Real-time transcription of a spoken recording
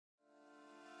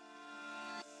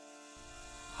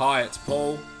Hi, it's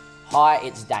Paul. Hi,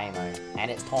 it's Damo,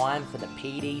 and it's time for the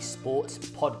PD Sports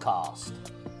Podcast.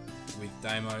 With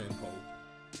Damo and Paul.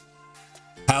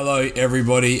 Hello,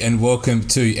 everybody, and welcome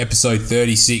to episode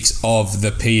 36 of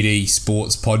the PD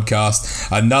Sports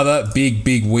Podcast. Another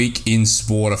big week in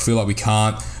sport. I feel like we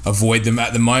can't avoid them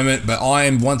at the moment, but I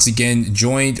am once again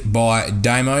joined by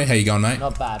Damo. How you going, mate?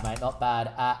 Not bad, mate. Not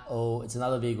bad at all. It's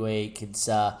another big week. It's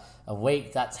a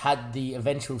week that's had the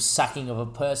eventual sacking of a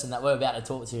person that we're about to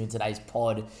talk to in today's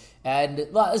pod. And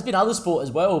there's been other sport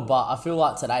as well, but I feel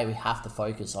like today we have to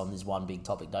focus on this one big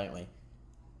topic, don't we?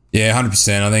 Yeah,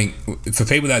 100%. I think for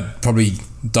people that probably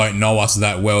don't know us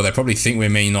that well, they probably think we're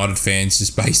Man United fans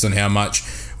just based on how much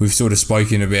we've sort of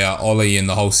spoken about OLE and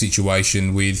the whole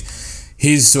situation with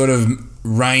his sort of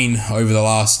reign over the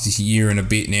last year and a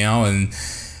bit now. And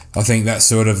I think that's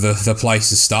sort of the place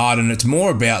to start. And it's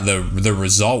more about the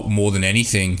result more than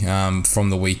anything from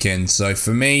the weekend. So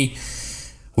for me,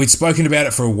 we'd spoken about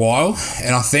it for a while.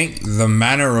 And I think the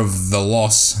manner of the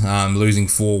loss, losing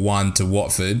 4-1 to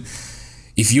Watford,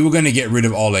 if you were going to get rid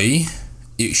of OLE,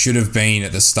 it should have been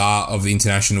at the start of the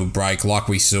international break, like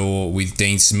we saw with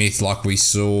Dean Smith, like we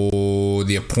saw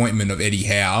the appointment of Eddie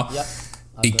Howe. Yep.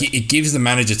 It gives the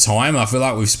manager time. I feel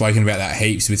like we've spoken about that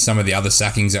heaps with some of the other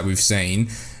sackings that we've seen,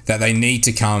 that they need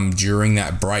to come during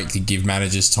that break to give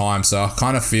managers time. So I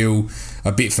kind of feel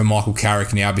a bit for Michael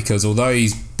Carrick now, because although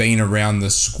he's been around the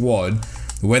squad,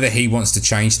 whether he wants to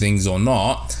change things or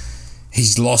not,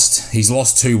 He's lost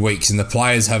 2 weeks, and the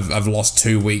players have lost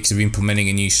 2 weeks of implementing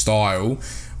a new style,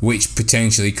 which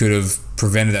potentially could have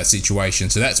prevented that situation.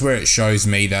 So that's where it shows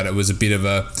me that it was a bit of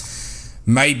a,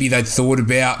 maybe they'd thought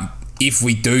about, if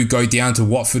we do go down to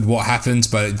Watford, what happens,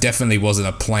 but it definitely wasn't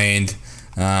a planned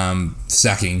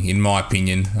sacking, in my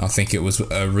opinion. I think it was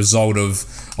a result of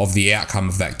the outcome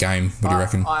of that game. What do you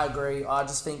reckon? I agree. I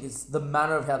just think it's the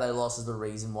manner of how they lost is the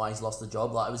reason why he's lost the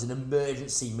job. Like, it was an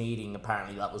emergency meeting,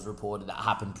 apparently, that was reported, that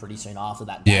happened pretty soon after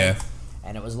that game. Yeah.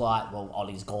 And it was like, well,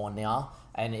 Ollie's gone now.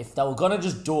 And if they were going to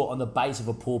just do it on the base of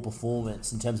a poor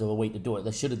performance in terms of a week to do it,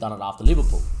 they should have done it after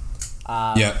Liverpool.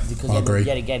 Because I agree.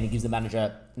 Yet again, it gives the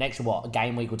manager an extra, a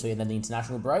game week or two, and then the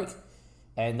international break.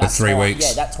 And that's 3 weeks.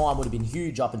 Yeah, that time would have been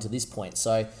huge up until this point.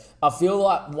 So I feel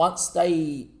like once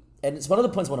they, and it's one of the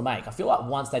points I want to make, I feel like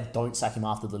once they don't sack him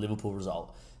after the Liverpool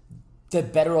result, they're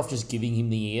better off just giving him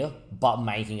the year, but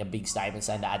making a big statement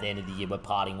saying that at the end of the year we're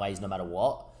parting ways no matter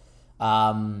what.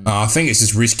 I think it's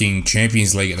just risking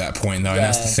Champions League at that point, though, and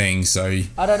that's the thing. So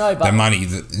I don't know, but the money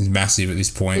is massive at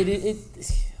this point.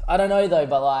 I don't know though,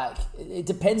 but it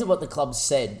depends on what the club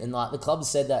said, and the club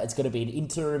said that it's going to be an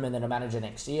interim and then a manager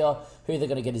next year. Who they're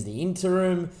going to get is the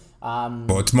interim.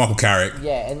 Well, it's Michael Carrick.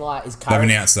 Yeah, and is Carrick? They've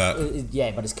announced that.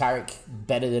 Yeah, but is Carrick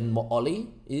better than what OLE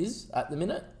is at the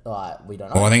minute? We don't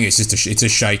know. Well, I think it's just it's a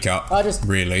shake-up. That's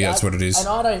what it is. And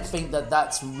I don't think that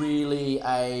that's really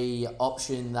a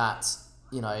option that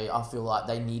I feel like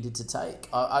they needed to take.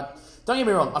 I don't get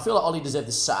me wrong. I feel like OLE deserved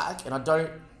the sack, and I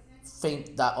don't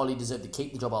think that OLE deserved to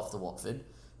keep the job after Watford,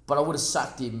 but I would have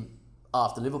sacked him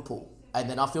after Liverpool. And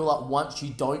then I feel like once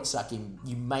you don't sack him,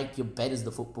 you make your bet as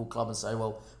the football club and say,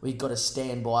 well, we've got to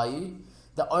stand by you.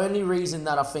 The only reason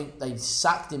that I think they've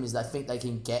sacked him is they think they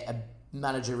can get a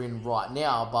manager in right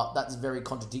now, but that's very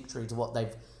contradictory to what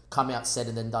they've come out, said,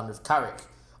 and then done with Carrick.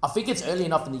 I think it's early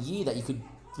enough in the year that you could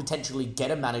potentially get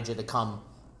a manager to come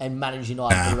and manage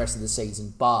United for the rest of the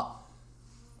season, but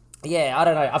yeah, I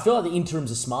don't know. I feel like the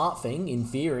interim's a smart thing, in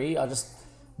theory.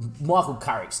 Michael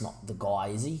Carrick's not the guy,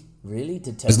 is he? Really?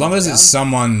 As long as it's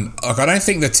someone... I don't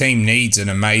think the team needs an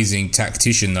amazing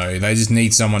tactician, though. They just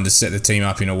need someone to set the team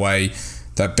up in a way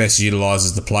that best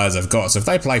utilises the players they've got. So if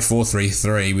they play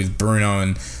 4-3-3 with Bruno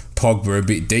and Pogba a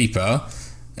bit deeper,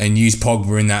 and use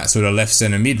Pogba in that sort of left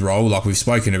centre mid role, like we've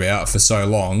spoken about for so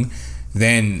long,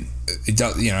 then it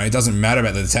doesn't matter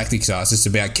about the tactics. It's just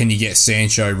about, can you get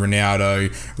Sancho, Ronaldo,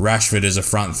 Rashford as a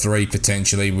front three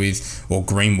potentially or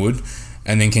Greenwood,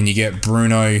 and then can you get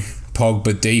Bruno,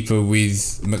 Pogba deeper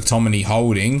with McTominay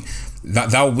holding?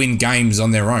 That they'll win games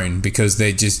on their own, because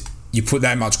you put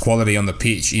that much quality on the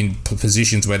pitch in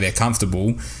positions where they're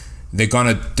comfortable, they're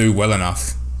gonna do well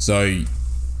enough. So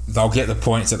they'll get the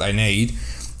points that they need.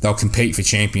 They'll compete for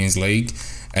Champions League,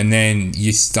 and then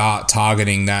you start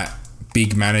targeting that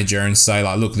big manager and say,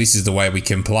 look, this is the way we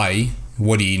can play.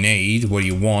 What do you need? What do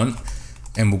you want?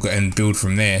 And we'll go and build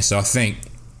from there. So I think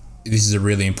this is a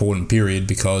really important period,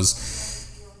 because,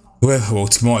 well,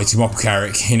 to Michael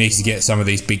Carrick, he needs to get some of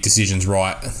these big decisions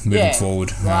right moving forward.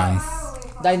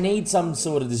 They need some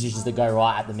sort of decisions to go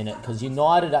right at the minute, because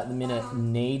United at the minute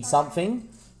need something,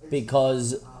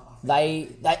 because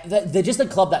They're just a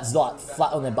club that's like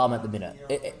flat on their bum at the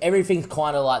minute. Everything's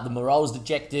kind of like the morale's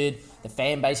dejected, the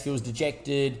fan base feels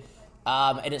dejected,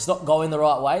 and it's not going the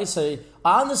right way. So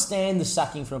I understand the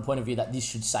sacking from a point of view that this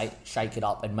should shake it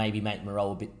up and maybe make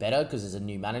morale a bit better because there's a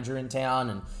new manager in town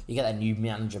and you get that new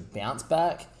manager bounce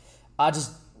back. I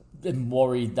just am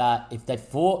worried that if they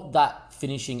thought that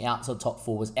finishing outside top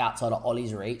 4 was outside of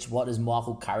Ollie's reach, what is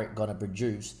Michael Carrick going to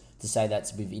produce to say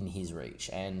that's within his reach?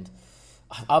 And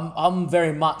I'm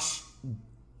very much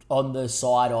on the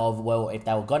side of, well, if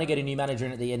they were going to get a new manager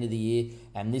in at the end of the year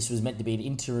and this was meant to be an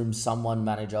interim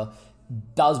manager,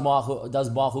 does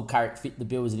Michael Carrick fit the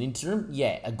bill as an interim?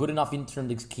 Yeah, a good enough interim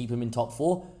to keep him in top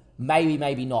 4? Maybe,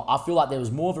 maybe not. I feel like there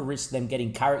was more of a risk them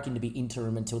getting Carrick in to be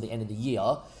interim until the end of the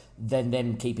year than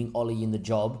them keeping Ollie in the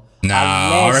job. Nah,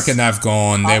 I reckon they've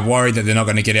gone. They're worried that they're not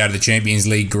going to get out of the Champions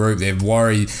League group. They're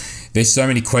worried. There's so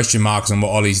many question marks on what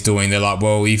Ollie's doing. They're like,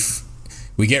 well, if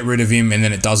we get rid of him and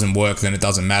then it doesn't work, then it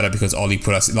doesn't matter because Ollie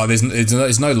put us... Like,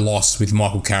 there's no loss with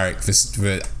Michael Carrick for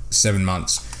 7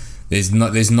 months.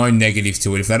 There's no negative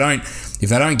to it. If they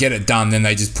don't get it done, then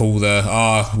they just pull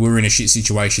we're in a shit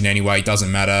situation anyway.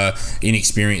 Doesn't matter.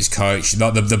 Inexperienced coach.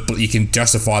 You can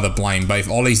justify the blame, but if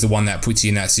Ollie's the one that puts you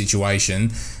in that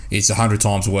situation, it's 100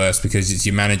 times worse because it's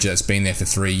your manager that's been there for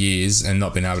 3 years and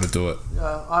not been able to do it.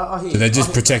 I hear. So they're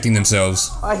just protecting themselves.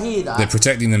 I hear that. They're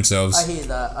protecting themselves. I hear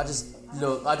that.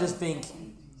 I just think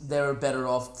they're better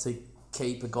off to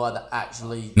keep a guy that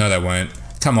actually... No, they weren't.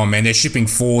 Come on, man. They're shipping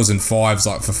 4s and 5s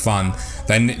like for fun.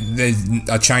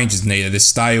 A change is needed. They're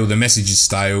stale. The message is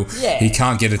stale. Yeah. He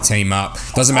can't get a team up.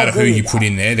 Doesn't matter who you put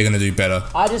in there. They're going to do better.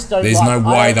 I just don't. There's no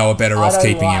way they were better off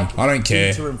keeping him. I don't care.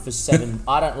 Interim for 7.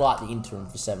 I don't like the interim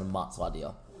for 7 months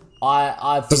idea.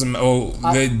 I doesn't. Well,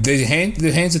 their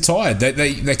hands are tired.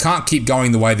 They can't keep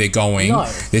going the way they're going. No.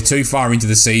 They're too far into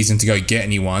the season to go get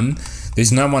anyone.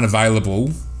 There's no one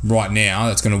available right now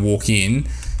that's going to walk in.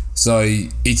 So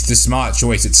it's the smart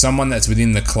choice. It's someone that's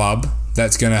within the club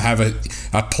that's going to have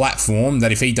a platform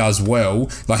that if he does well,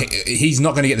 like he's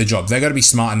not going to get the job. They've got to be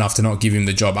smart enough to not give him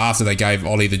the job after they gave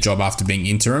Ollie the job after being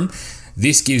interim.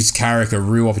 This gives Carrick a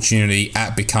real opportunity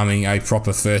at becoming a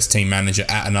proper first team manager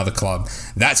at another club.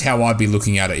 That's how I'd be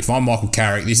looking at it. If I'm Michael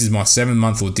Carrick, this is my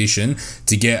 7-month audition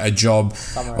to get a job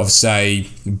of, say,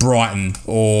 Brighton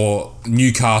or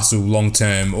Newcastle long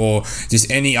term or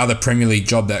just any other Premier League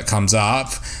job that comes up.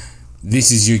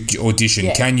 This is your audition.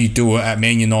 Yeah. Can you do it at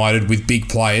Man United with big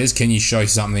players? Can you show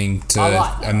something to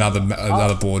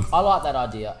another board? I like that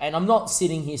idea. And I'm not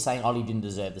sitting here saying Ollie didn't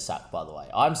deserve the sack, by the way.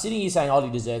 I'm sitting here saying Ollie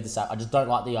deserved the sack. I just don't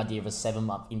like the idea of a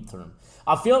 7-month interim.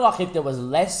 I feel like if there was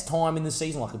less time in the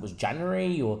season, like it was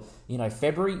January or,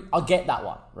 February, I'll get that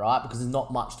one, right? Because there's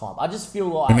not much time. I just feel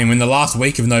like... in the last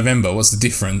week of November, what's the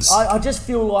difference? I just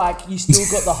feel like you still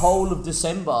got the whole of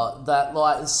December that,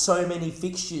 there's so many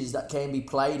fixtures that can be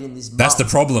played in this month. That's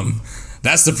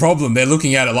the problem. They're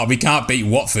looking at it like we can't beat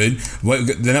Watford.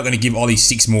 They're not going to give Ollie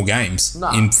 6 more games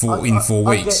in 4 weeks.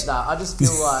 I get that. I just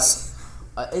feel like...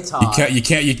 It's hard.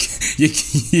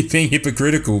 You're being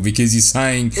hypocritical because you're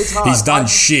saying he's done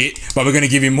shit, but we're going to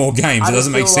give him more games. It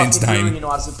doesn't make sense, Dame. If you're a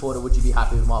United supporter, would you be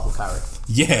happy with Michael Carrick?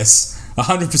 Yes,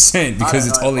 100% because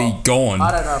it's Ollie gone.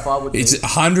 I don't know if I would. It's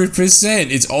 100%.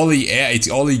 It's Ollie out. It's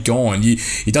Ollie gone.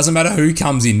 It doesn't matter who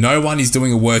comes in. No one is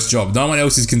doing a worse job. No one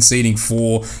else is conceding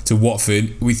 4 to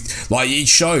Watford. It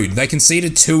showed they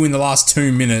conceded 2 in the last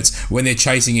 2 minutes when they're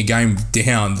chasing a game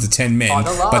down to 10 men,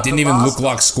 but didn't even look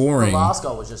like scoring. The last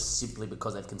goal was just simply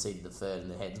because they've conceded the third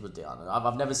and their heads were down.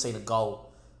 I've never seen a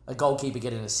goalkeeper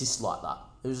get an assist like that.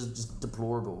 It was just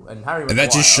deplorable. And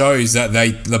that just shows that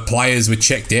the players were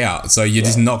checked out. So you're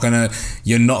just not gonna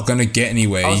get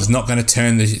anywhere. He's not gonna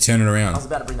turn it around. I was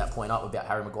about to bring that point up about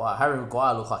Harry Maguire. Harry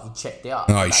Maguire looked like he checked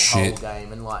out whole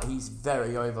game, and he's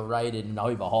very overrated and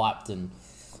overhyped, and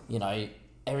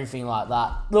everything like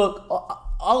that. Look,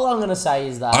 all I'm gonna say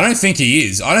is that I don't think he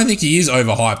is. I don't think he is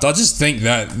overhyped. I just think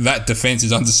that defense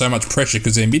is under so much pressure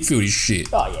because their midfield is shit.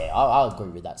 Oh yeah, I'll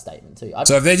agree with that statement too.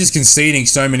 So if they're just conceding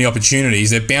so many opportunities,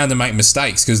 they're bound to make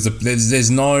mistakes because there's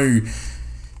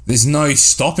no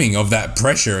stopping of that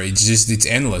pressure. It's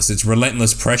endless. It's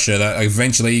relentless pressure that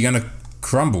eventually you're gonna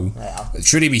crumble. Yeah.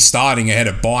 Should he be starting ahead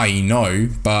of Bailly? No,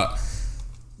 but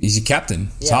he's your captain.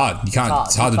 It's hard. You can't.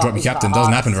 It's hard to drop your captain. It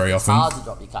doesn't happen very often. It's hard to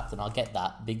drop your captain. I get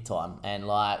that big time. And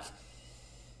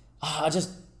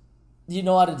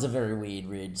United's a very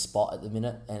weird spot at the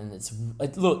minute, and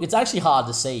it's actually hard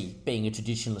to see being a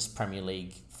traditionalist Premier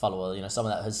League follower.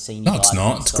 Someone that has seen. No, it's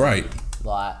not. It's great.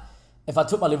 If I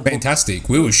took my Liverpool... Fantastic.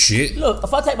 We were shit. Look,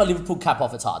 if I take my Liverpool cap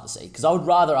off, it's hard to see because I would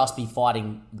rather us be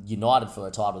fighting United for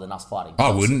a title than us fighting. I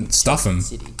wouldn't. Stuff them.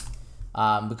 City.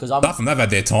 Because I'm Nothing. They've had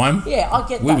their time. yeah, I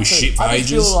get We that were too. shit for I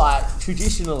just ages. feel like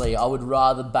traditionally I would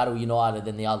rather battle United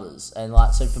than the others, and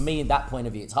like so for me, in that point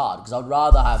of view, it's hard because I'd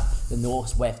rather have the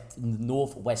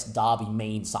Northwest Derby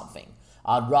mean something.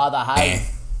 I'd rather have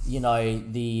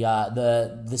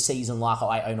the season like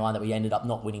 08-09 that we ended up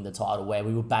not winning the title, where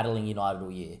we were battling United all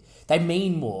year. They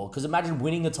mean more because imagine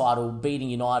winning the title, beating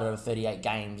United over 38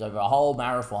 games over a whole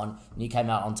marathon, and you came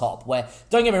out on top. Where,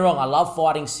 don't get me wrong, I love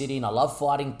fighting City and I love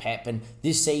fighting Pep, and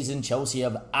this season Chelsea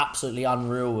are absolutely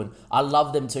unreal, and I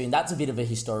love them too. And that's a bit of a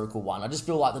historical one. I just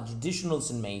feel like the traditionalists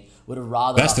in me would have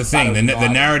rather. That's the thing. The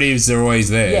narratives are always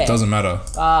there. Yeah. It doesn't matter.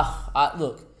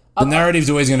 Look. The narrative's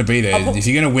always going to be there. If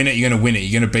you're going to win it, you're going to win it.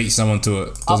 You're going to beat someone to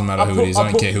it. Doesn't matter who it is. I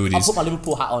don't care who it is. I put my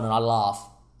Liverpool hat on and I laugh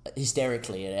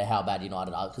hysterically at how bad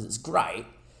United are because it's great.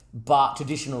 But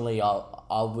traditionally, I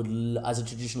would, as a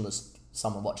traditionalist,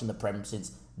 someone watching the Prem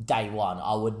since day one,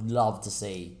 I would love to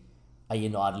see a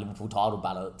United-Liverpool title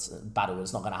battle.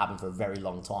 It's not going to happen for a very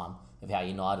long time of how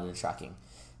United are tracking.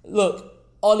 Look,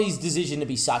 Ollie's decision to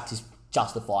be sacked is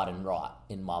justified and right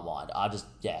in my mind. I just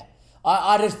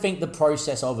think the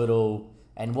process of it all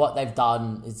and what they've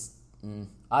done is,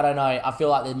 I don't know. I feel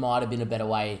like there might have been a better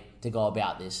way to go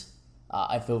about this.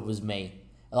 If it was me.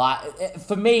 Like,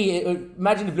 for me,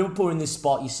 imagine if Liverpool were in this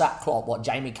spot, you sack Klopp,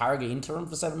 Jamie Carragher interim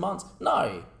for 7 months?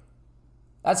 No.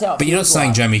 That's how it But you're not feels saying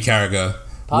like. Jamie Carragher.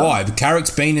 Pardon? Why?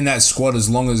 Carrick's been in that squad as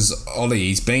long as Ollie.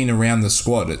 He's been around the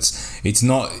squad. It's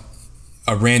not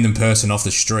a random person off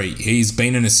the street. He's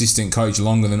been an assistant coach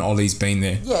longer than Ollie's been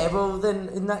there. Yeah, well, then,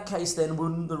 in that case, then,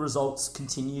 wouldn't the results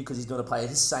continue because he's going to play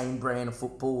the same brand of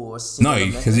football or a similar No,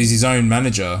 method? because he's his own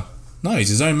manager. No, he's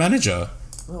his own manager.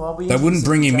 Well, They wouldn't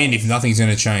bring him in if nothing's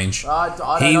going to change. I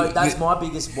don't know. That's my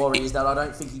biggest worry is that I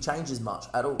don't think he changes much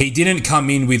at all. He didn't come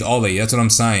in with Ollie. That's what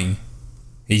I'm saying.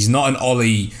 He's not an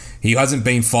Ollie. He hasn't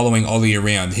been following Ollie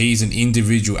around. He's an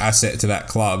individual asset to that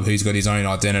club who's got his own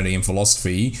identity and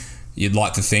philosophy, you'd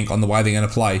like to think, on the way they're going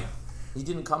to play. He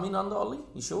didn't come in under Ollie?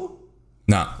 You sure?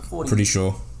 Nah, pretty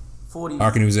sure. I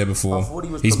reckon he was there before.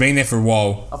 He's been there for a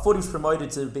while. I thought he was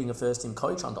promoted to being a first-team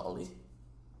coach under Ollie.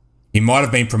 He might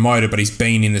have been promoted, but he's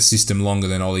been in the system longer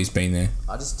than Ollie's been there.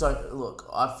 I just don't... Look,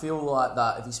 I feel like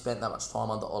that if he spent that much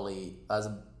time under Ollie as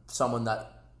someone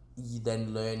that you're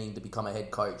then learning to become a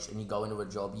head coach and you go into a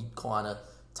job, you kind of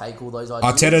take all those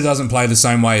ideas. Arteta doesn't play the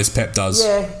same way as Pep does.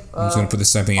 Yeah. I'm just going to put the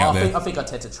same thing out there. I think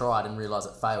Arteta tried and realised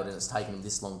it failed, and it's taken him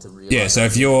this long to realise. Yeah, so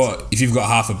if you've got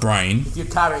half a brain, if you're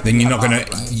Carrick, then you're not going to...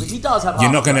 But he does have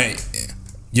you're half not a going brain. to...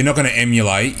 You're not going to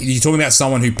emulate. You're talking about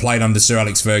someone who played under Sir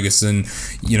Alex Ferguson.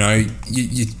 You know,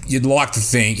 you'd like to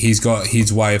think he's got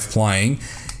his way of playing.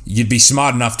 You'd be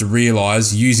smart enough to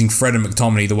realise using Fred and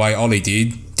McTominay the way Ollie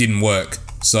didn't work.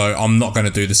 So I'm not going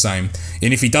to do the same.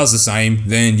 And if he does the same,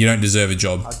 then you don't deserve a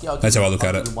job. That's how I look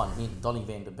at it. One hint, Donny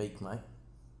van der Beek, mate.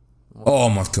 Oh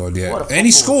my God, yeah. What a And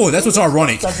he football. scored. That's what's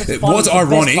ironic. What's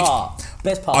ironic,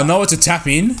 Best part. I know it's a tap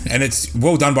in, and it's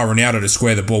well done by Ronaldo to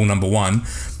square the ball, number one.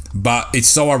 But it's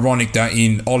so ironic that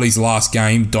in Ollie's last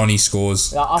game, Donny scores.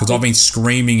 Because I've been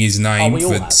screaming his name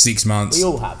for 6 months. We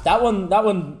all have. That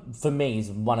one, for me, is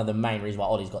one of the main reasons why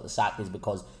Ollie's got the sack, is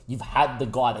because you've had the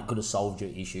guy that could have solved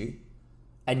your issue.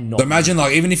 And not. So imagine,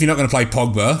 like, even if you're not going to play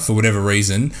Pogba for whatever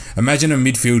reason, imagine a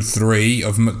midfield three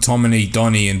of McTominay,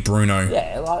 Donny, and Bruno.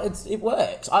 Yeah, like it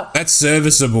works. That's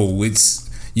serviceable.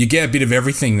 You get a bit of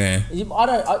everything there. You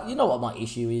know what my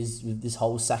issue is with this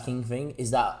whole sacking thing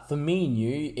is that for me and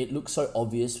you, it looks so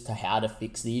obvious to how to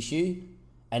fix the issue,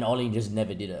 and Ollie just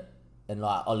never did it. And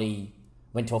like Ollie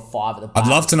went to a 5 at the back. I'd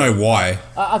love to know why.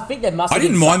 I think there must. I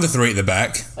didn't mind the 3 at the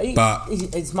back, but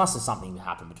it must have something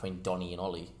happened between Donny and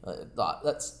Ollie. Like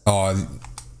that's. Oh,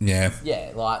 yeah.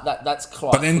 Yeah, like that's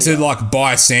quite. But then clear. to like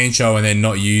buy Sancho and then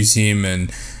not use him, and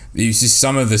it's just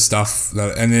some of the stuff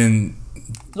that, and then.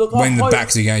 Look, when the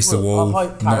back's against the wall,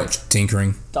 not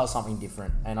tinkering. Does something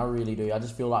different, and I really do. I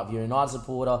just feel like if you're a United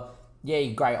supporter, yeah,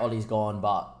 great, Ollie's gone,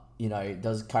 but, you know,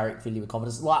 does Carrick fill you with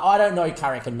confidence? Like, I don't know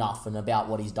Carrick enough and about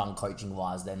what he's done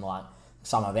coaching-wise than, like,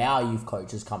 some of our youth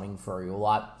coaches coming through. Or,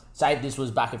 like, say if this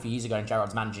was back a few years ago and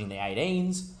Gerrard's managing the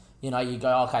 18s, you know, you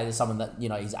go, okay, there's someone that, you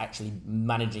know, he's actually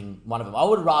managing one of them. I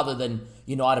would rather than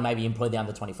United maybe employ the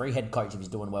under-23 head coach if he's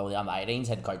doing well, the under-18s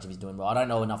head coach if he's doing well. I don't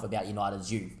know enough about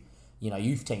United's youth. You know,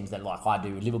 youth teams that like I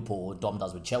do with Liverpool or Dom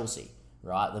does with Chelsea,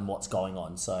 right, than what's going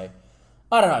on. So,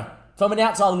 I don't know. From an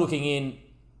outsider looking in,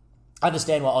 I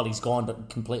understand why Ollie's gone, but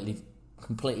completely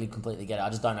get it. I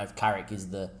just don't know if Carrick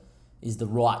is the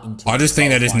right interview. I just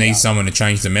think they just need someone to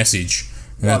change the message.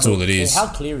 And that's all it is. How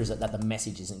clear is it that the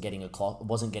message wasn't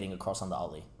getting across under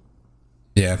Ollie?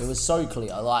 Yeah. It was so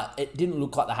clear. Like, it didn't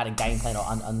look like they had a game plan or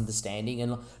understanding.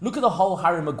 And look at the whole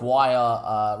Harry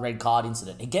Maguire red card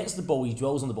incident. He gets the ball, he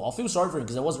dwells on the ball. I feel sorry for him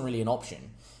because there wasn't really an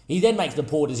option. He then makes the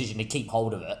poor decision to keep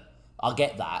hold of it. I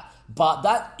get that. But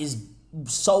that is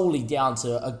solely down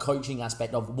to a coaching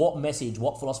aspect of what message,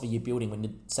 what philosophy you're building when the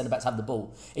centre-backs have the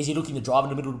ball. Is he looking to drive in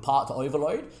the middle of the park to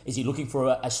overload? Is he looking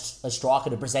for a striker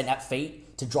to present at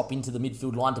feet, to drop into the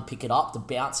midfield line, to pick it up, to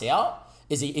bounce out?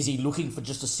 Is he looking for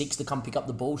just a 6 to come pick up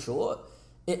the ball short?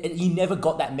 He never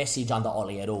got that message under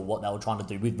Ollie at all, what they were trying to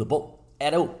do with the ball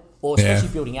at all. Or especially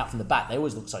building out from the back. They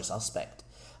always look so suspect.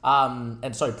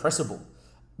 And so pressable.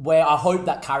 Where I hope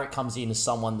that Carrick comes in as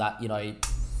someone that, you know...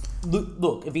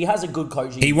 Look, if he has a good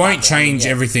coaching... He won't change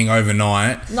everything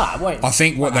overnight. No, it won't. I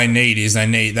think what they need is they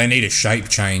need a shape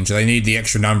change. They need the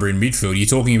extra number in midfield. You're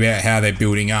talking about how they're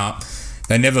building up.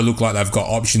 They never look like they've got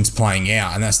options playing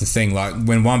out, and that's the thing. Like,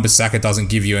 when Wan-Bissaka doesn't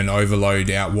give you an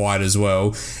overload out wide as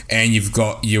well, and you've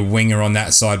got your winger on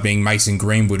that side being Mason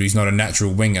Greenwood, who's not a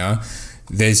natural winger,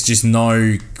 there's just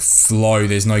no flow,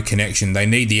 there's no connection. They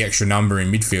need the extra number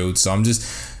in midfield. So I'm just...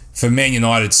 For Man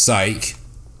United's sake...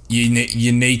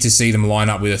 You need to see them line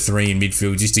up with a 3 in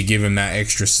midfield just to give them that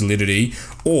extra solidity,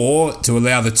 or to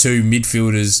allow the 2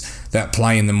 midfielders that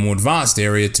play in the more advanced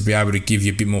area to be able to give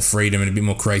you a bit more freedom and a bit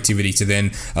more creativity to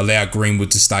then allow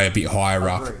Greenwood to stay a bit higher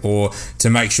up, or to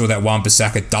make sure that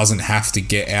Wan-Bissaka doesn't have to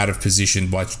get out of position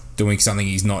by doing something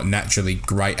he's not naturally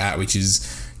great at, which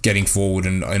is getting forward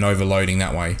and overloading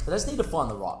that way. They just need to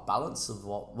find the right balance of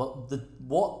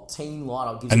what team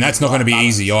lineup gives. And that's not going to be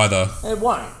easy either. It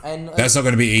won't. And that's not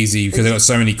going to be easy because they've got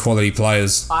so many quality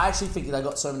players. I actually think they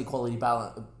got so many quality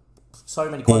players.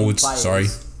 Sorry.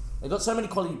 They got so many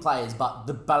quality players, but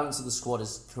the balance of the squad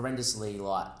is horrendously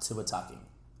too attacking.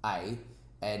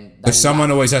 But someone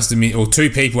always has to or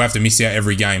 2 people have to miss out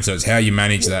every game, so it's how you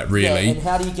manage that, really. Yeah, and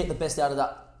how do you get the best out of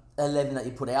that 11 that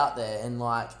you put out there? And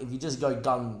if you just go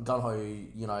gun ho,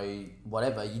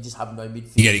 whatever, you just have no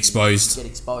midfield. You get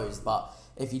exposed. But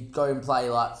if you go and play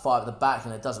 5 at the back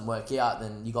and it doesn't work out,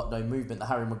 then you got no movement. The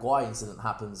Harry Maguire incident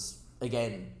happens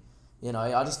again.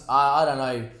 I don't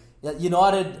know.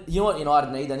 United, you know what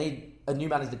United need? They need a new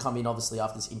manager to come in, obviously,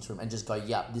 after this interim and just go,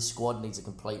 this squad needs a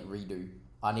complete redo.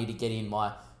 I need to get in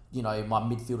my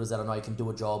midfielders that I know can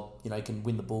do a job, can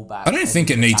win the ball back. I don't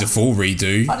think it needs a full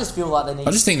redo. I just feel like they need...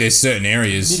 I just think there's certain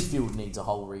areas... Midfield needs a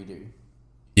whole redo.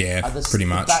 Yeah, pretty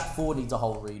much. The back 4 needs a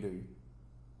whole redo.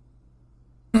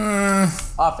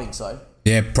 I think so.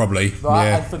 Yeah, probably. Right?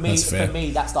 Yeah, and for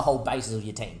me, that's the whole basis of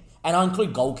your team. And I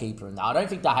include goalkeeper in that. I don't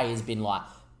think De Gea has been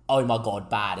oh my God,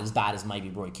 as bad as maybe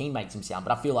Roy Keane makes him sound,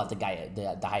 but I feel like De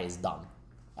Gea is done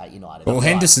at United. Well,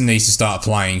 Henderson needs to start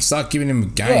playing. Start giving him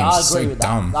games. Yeah, I agree with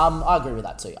dumb. that. I agree with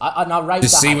that too. I rate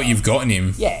Just De Gea. see what you've got in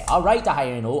him. Yeah, I rate De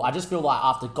Gea and all. I just feel like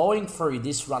after going through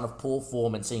this run of poor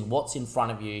form and seeing what's in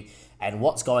front of you and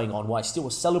what's going on, why it's still a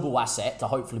sellable asset to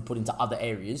hopefully put into other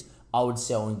areas, I would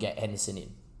sell and get Henderson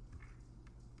in.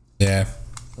 Yeah.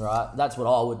 Right? That's what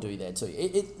I would do there too.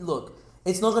 Look,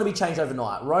 it's not going to be changed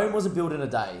overnight. Rome wasn't built in a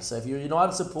day. So if you're a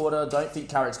United supporter, don't think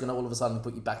Carrick's going to all of a sudden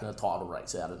put you back in a title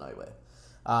race out of nowhere.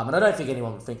 And I don't think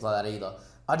anyone would think like that either.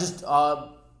 I just,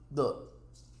 look,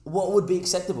 what would be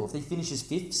acceptable if he finishes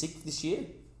 5th, 6th this year?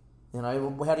 How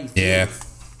do you feel? Yeah.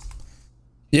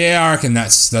 Yeah, I reckon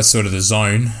that's sort of the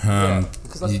zone.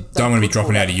 You don't want to be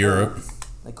dropping out of Europe.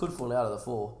 They could fall out of the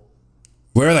 4.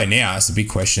 Where are they now? That's a big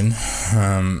question.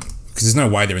 Because there's no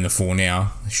way they're in the 4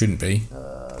 now. They shouldn't be.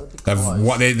 They've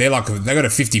got a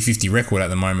 50-50 record at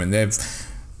the moment. They've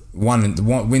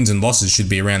wins and losses should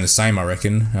be around the same, I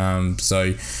reckon.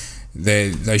 So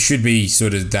they should be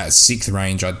sort of that 6th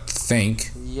range, I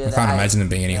think. Yeah, I can't imagine them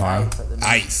being any higher.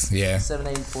 8th, yeah.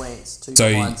 17 points, 2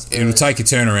 so points. So it'll take a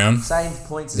turnaround. Same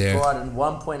points as Brighton,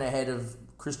 1 point ahead of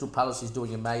Crystal Palace, who's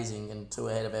doing amazing, and 2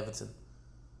 ahead of Everton.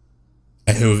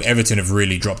 Everton have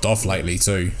really dropped off lately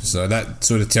too, so that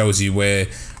sort of tells you where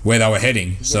they were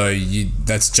heading. Yeah. So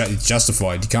that's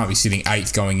justified. You can't be sitting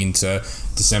 8th going into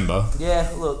December.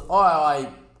 Yeah, look, I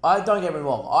don't get me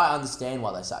wrong. I understand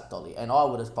why they sacked Ollie, and I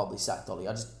would have probably sacked Ollie.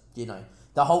 I just,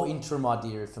 the whole interim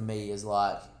idea for me is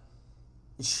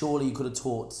surely you could have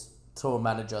taught to a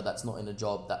manager that's not in a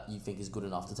job that you think is good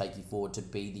enough to take you forward to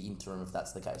be the interim if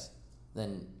that's the case.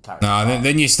 Then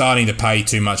then you're starting to pay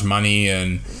too much money,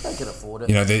 and they can afford it.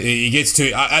 It gets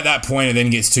too at that point. It then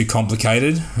gets too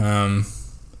complicated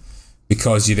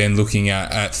because you're then looking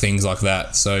at things like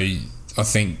that. So I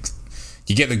think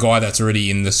you get the guy that's already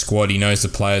in the squad. He knows the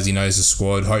players. He knows the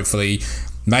squad. Hopefully,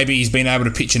 maybe he's been able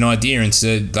to pitch an idea and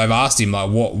said they've asked him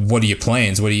what are your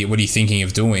plans? What are you thinking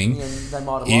of doing? Yeah, they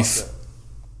might have lost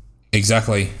it.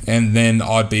 Exactly. And then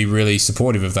I'd be really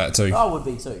supportive of that too. I would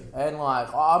be too. And,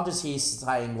 like, I'm just here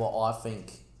saying what I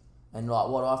think. And, like,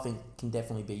 what I think can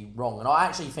definitely be wrong. And I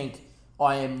actually think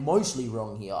I am mostly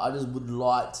wrong here. I just would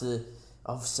like to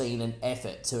have seen an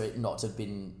effort to it not to have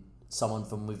been someone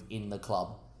from within the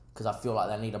club. Because I feel like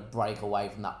they need to break away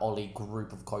from that OLE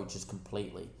group of coaches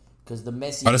completely. Because the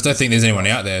message... I just don't think there's anyone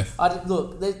out there.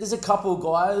 Look, there's a couple of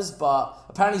guys, but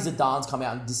apparently Zidane's come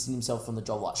out and distanced himself from the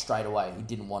job, like, straight away. He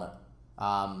didn't want it.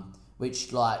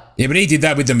 Which, like... Yeah, but he did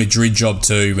that with the Madrid job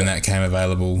too when that came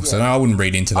available. Yeah. So no, I wouldn't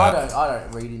read into that. I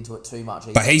don't read into it too much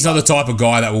either. But he's not the type of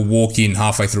guy that will walk in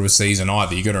halfway through a season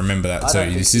either. You got to remember that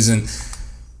too. This isn't...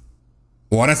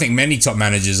 Well, I don't think many top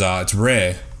managers are. It's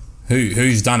rare.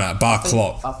 Who's done it? Bar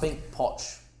Klopp. I think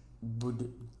Poch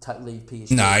would leave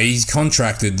PSG. No, he's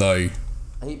contracted though.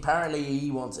 Apparently he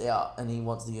wants out and he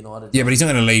wants the United. Yeah, but he's not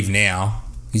going to leave now.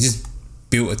 He's just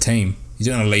built a team. He's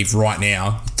not going to leave right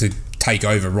now to take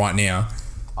over right now.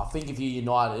 I think if you're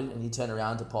United and you turn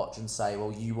around to Poch and say,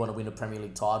 well, you want to win a Premier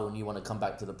League title and you want to come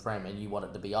back to the Prem and you want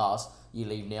it to be us, you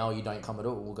leave now or you don't come at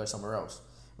all, we'll go somewhere else.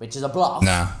 Which is a bluff.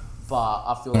 Nah. But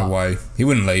I feel no way. He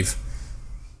wouldn't leave.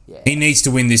 Yeah. He needs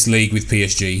to win this league with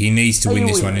PSG. He needs to win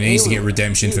this one. He needs to get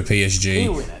redemption for PSG.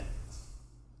 He'll win it.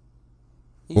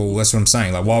 Well, that's what I'm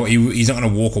saying. Like, why he's not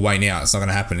going to walk away now. It's not going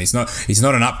to happen. It's not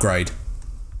an upgrade.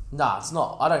 Nah, it's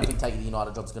not. I don't think taking the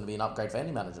United job is going to be an upgrade for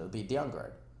any manager. It'll be a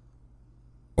downgrade.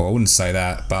 Well, I wouldn't say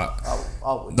that, but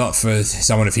not for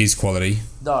someone of his quality.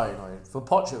 No. For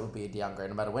Poch, it would be a downgrade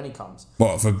no matter when he comes.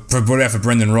 What about for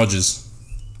Brendan Rodgers?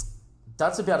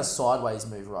 That's about a sideways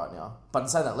move right now. But in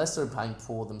saying that, Leicester are paying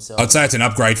for themselves. I'd say it's an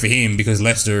upgrade for him because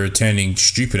Leicester are turning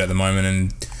stupid at the moment,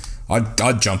 and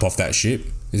I'd jump off that ship.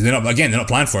 They're not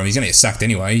playing for him. He's going to get sacked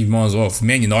anyway. You might as well. If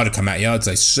Man United come out here, I'd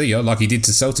say see ya, like he did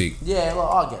to Celtic. Yeah,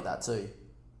 I get that too.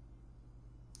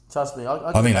 Trust me,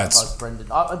 I think that's Brendan.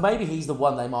 Maybe he's the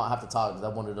one they might have to target if they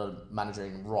wanted a manager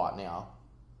in right now.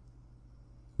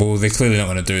 Well, they're clearly not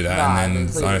going to do that, and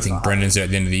then I don't think Brendan's there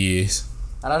at the end of the year.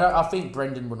 And I think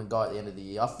Brendan wouldn't go at the end of the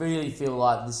year. I really feel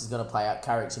like this is going to play out.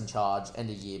 Carrick's in charge, end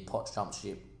of year, Poch jumps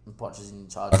ship, and Poch is in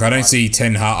charge. Like I don't see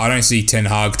Ten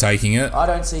Hag taking it. I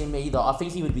don't see him either. I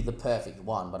think he would be the perfect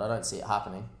one, but I don't see it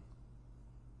happening.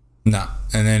 Nah.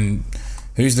 And then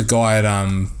who's the guy at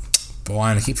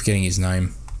Bayern? I keep forgetting his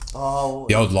name. Oh,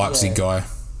 the old Leipzig guy.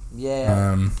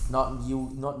 Yeah. Not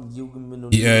Jürgen.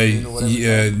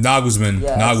 Nagelsmann.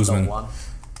 Yeah, Nagelsmann. One.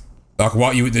 Like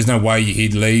what? There's no way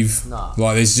he'd leave. No.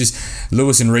 Like there's just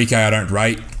Luis Enrique. I don't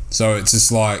rate. So it's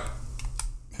just like,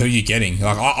 who are you getting?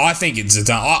 Like I think it's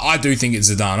Zidane. I do think it's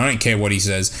Zidane. I don't care what he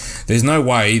says. There's no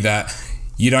way that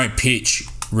you don't pitch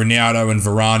Ronaldo and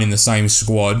Varane in the same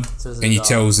squad and you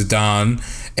tell Zidane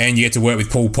and you get to work with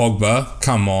Paul Pogba.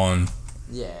 Come on.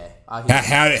 Yeah. How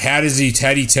do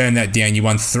you turn that down? You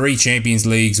won 3 Champions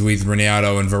Leagues with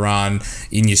Ronaldo and Varane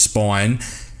in your spine.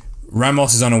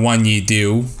 Ramos is on a 1-year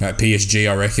deal at PSG,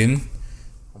 I reckon.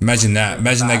 Imagine that.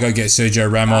 Imagine they go get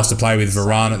Sergio Ramos to play with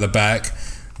Varane at the back,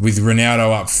 with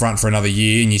Ronaldo up front for another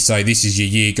year, and you say, this is your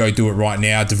year, go do it right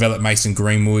now, develop Mason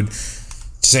Greenwood,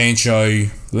 Sancho,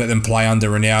 let them play under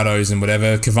Ronaldo's and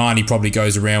whatever. Cavani probably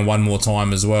goes around one more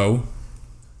time as well.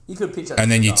 You could pitch that.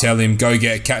 And then you tell him, go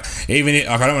get... I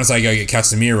don't want to say go get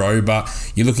Casemiro, but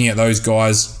you're looking at those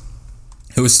guys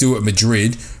who are still at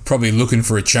Madrid, probably looking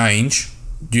for a change.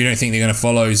 You don't think they're going to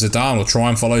follow Zidane or try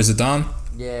and follow Zidane?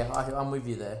 Yeah, I'm with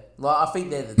you there. Like, I think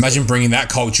they're the Imagine bringing that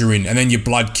culture in and then your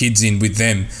blood kids in with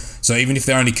them. So even if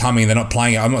they're only coming, they're not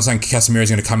playing it. I'm not saying Casemiro's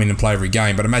going to come in and play every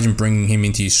game, but imagine bringing him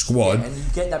into your squad. Yeah, and you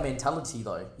get that mentality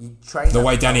though. You train the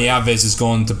way Dani Alves has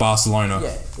gone to Barcelona.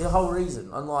 Yeah, the whole reason.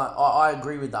 And like, I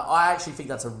agree with that. I actually think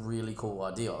that's a really cool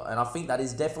idea, and I think that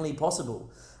is definitely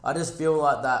possible. I just feel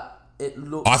like that it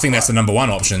looks. I think that's the number one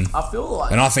option. I feel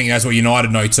like, and I think that's what United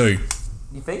know too.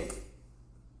 You think?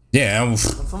 Yeah,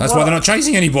 that's why they're not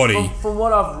chasing anybody. From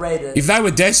what I've read, if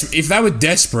they were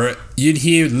desperate, you'd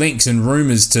hear links and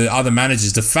rumours to other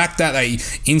managers. The fact that they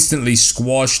instantly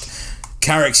squashed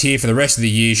Carrick's here for the rest of the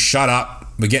year, shut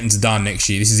up, we're getting Zidane next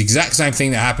year. This is the exact same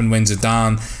thing that happened when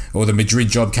Zidane or the Madrid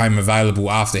job came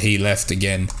available after he left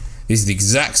again. This is the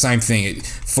exact same thing. It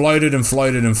floated and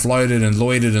floated and floated and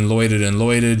loitered and loitered and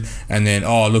loitered, and then,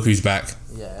 oh, look who's back.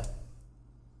 Yeah.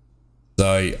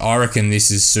 So I reckon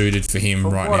this is suited for him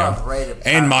right now.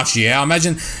 And Martial.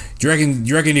 Imagine, do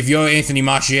you reckon if you're Anthony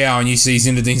Martial and you see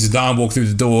Zinedine Zidane walk through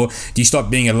the door, do you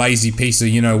stop being a lazy piece of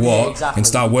and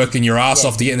start working your ass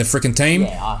off to get in the freaking team?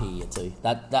 Yeah, I hear you too.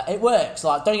 That it works.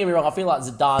 Like, don't get me wrong. I feel like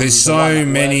Zidane. There's so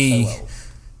many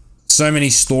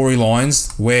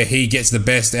storylines where he gets the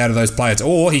best out of those players,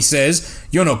 or he says,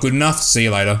 "You're not good enough. See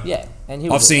you later." Yeah. And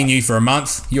he'll I've do seen that. you for a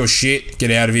month. You're shit.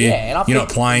 Get out of here. Yeah, and I You're think not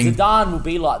playing. Zidane will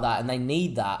be like that, and they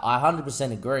need that. I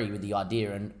 100% agree with the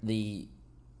idea and the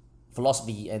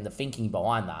philosophy and the thinking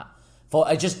behind that.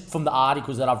 For just from the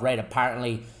articles that I've read,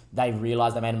 apparently they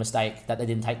realised they made a mistake, that they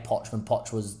didn't take Poch when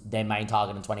Poch was their main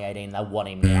target in 2018. They want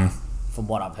him now, from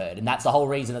what I've heard. And that's the whole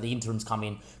reason that the interims come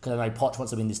in, because I know Poch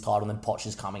wants to win this title, and then Poch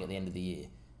is coming at the end of the year.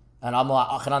 And I'm like,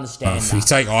 I can understand If that. you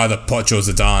take either Poch or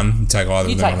Zidane, you take either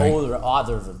You of them. take I think.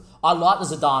 either of them. I like the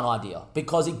Zidane idea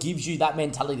because it gives you that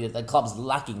mentality that the club's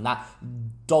lacking, that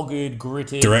dogged,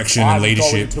 gritted, Direction and I'm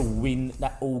leadership. going to win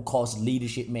that all-cost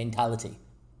leadership mentality.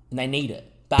 And they need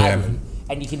it badly. Yeah.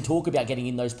 And you can talk about getting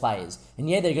in those players. And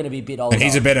yeah, they're going to be a bit older. And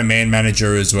he's a better man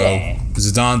manager as well. Yeah.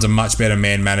 Zidane's a much better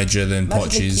man manager than Imagine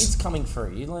Poch the is. kids coming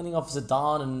through. You're learning off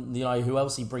Zidane and, who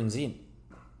else he brings in.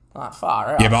 Like,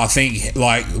 far out. Yeah, but I think,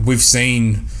 like, we've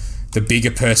seen the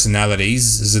bigger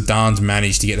personalities. Zidane's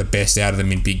managed to get the best out of them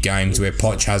in big games where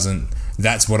Poch hasn't.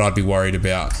 That's what I'd be worried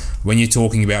about. When you're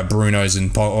talking about Bruno's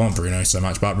and not Bruno so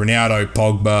much, but Ronaldo,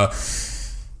 Pogba,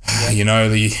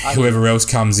 whoever else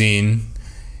comes in,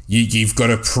 you've got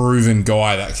a proven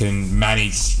guy that can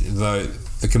manage the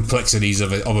complexities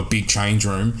of a big change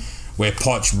room. Where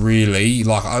Poch really,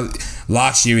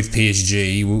 last year with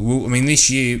PSG, this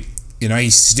year,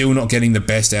 he's still not getting the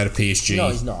best out of PSG. No,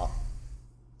 he's not.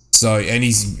 So, and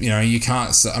he's, you can't,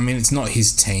 it's not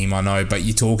his team, I know, but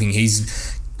you're talking,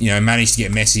 he's, managed to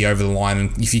get Messi over the line.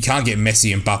 And if you can't get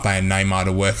Messi, Mbappe and Neymar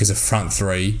to work as a front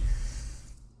three,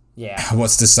 yeah,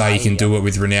 what's to say you can do it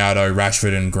with Ronaldo,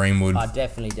 Rashford and Greenwood? I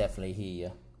definitely hear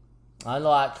you. I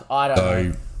don't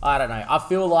know. I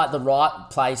feel like the right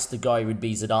place to go would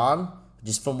be Zidane.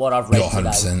 Just from what I've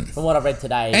read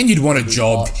today. And you'd want a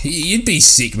job. You'd be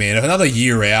sick, man. Another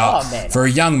year out for a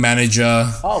young manager.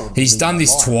 He's done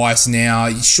this twice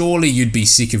now. Surely you'd be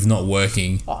sick of not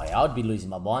working. Oh, yeah, I'd be losing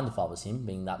my mind if I was him,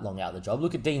 being that long out of the job.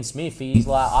 Look at Dean Smith. He's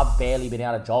like, I've barely been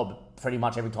out of job. Pretty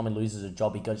much every time he loses a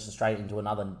job, he goes straight into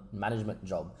another management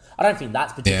job. I don't think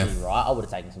that's particularly right. I would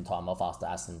have taken some time off after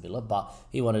Aston Villa, but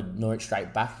he wanted Norwich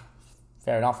straight back.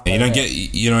 Fair enough.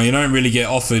 You don't really get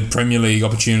offered Premier League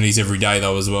opportunities every day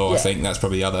though as well. Yeah. I think that's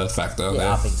probably the other factor there.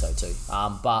 I think so too.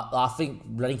 But I think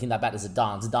linking that back to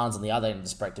Zidane, Zidane's on the other end of the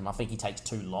spectrum. I think he takes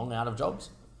too long out of jobs.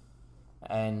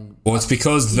 And it's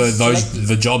because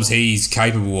the jobs he's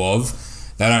capable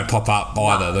of, they don't pop up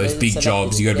either. Those big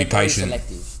jobs, you got to be patient.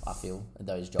 Selective, I feel, at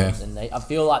those jobs, and I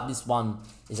feel like this one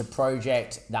is a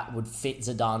project that would fit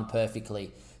Zidane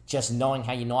perfectly. Just knowing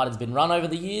how United's been run over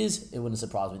the years, it wouldn't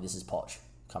surprise me this is Poch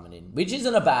coming in, which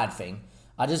isn't a bad thing.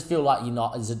 I just feel like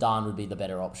Zidane would be the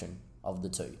better option of the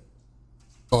two.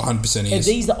 100% he Are is.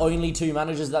 these the only two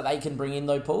managers that they can bring in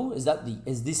though, Paul? Is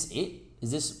this it?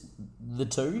 Is this the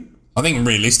two? I think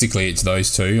realistically it's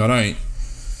those two.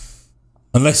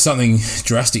 Unless something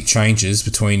drastic changes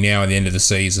between now and the end of the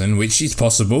season, which is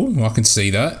possible. I can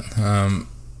see that.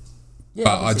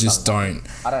 But I just don't.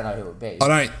 I don't know who it would be.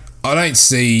 I don't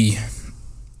see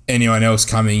anyone else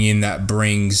coming in that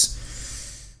brings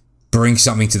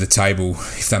something to the table,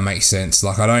 if that makes sense.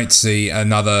 I don't see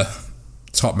another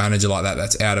top manager like that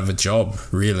that's out of a job,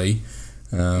 really.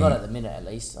 Not at the minute, at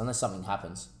least, unless something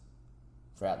happens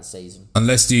throughout the season.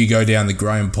 Unless do you go down the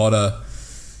Graham Potter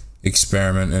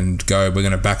experiment and go, we're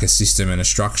going to back a system and a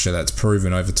structure that's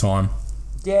proven over time.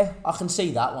 Yeah, I can see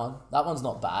that one. That one's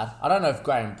not bad. I don't know if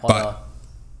Graham Potter...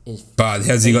 But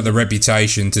has he got the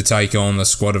reputation to take on a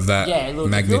squad of that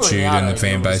magnitude and the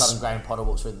fan base? Sudden Graham Potter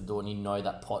walks through the door and you know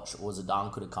that Poch or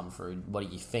Zidane could have come through. What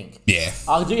do you think? Yeah,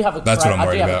 I do have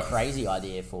a crazy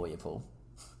idea for you, Paul.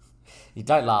 You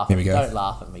don't laugh. Don't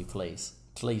laugh at me, please.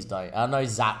 Please don't. I know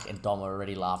Zach and Dom are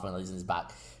already laughing and losing his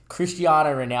back. Cristiano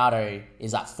Ronaldo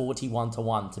is at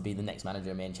 41-1 to be the next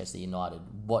manager of Manchester United.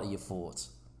 What are your thoughts?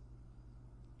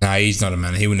 No, he's not a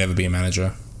manager. He will never be a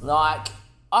manager.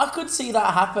 I could see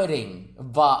that happening,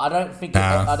 but I don't think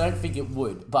it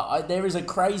would. But there is a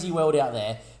crazy world out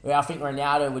there where I think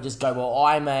Ronaldo would just go, well,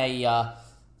 I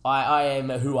am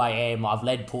who I am. I've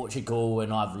led Portugal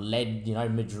and I've led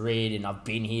Madrid and I've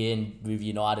been here with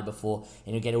United before,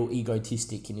 and he'll get all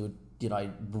egotistic and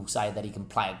will say that he can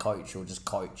play a coach or just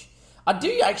coach. I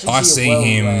do actually see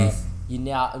a world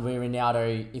where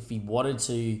Ronaldo, if he wanted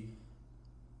to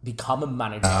become a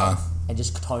manager and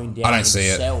just tone down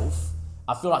himself.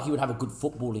 I feel like he would have a good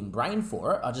footballing brain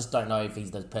for it. I just don't know if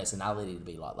he's the personality to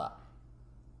be like that.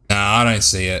 No, I don't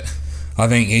see it. I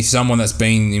think he's someone that's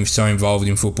been so involved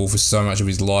in football for so much of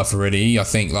his life already. I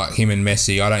think like him and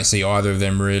Messi, I don't see either of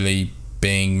them really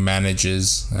being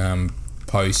managers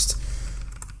post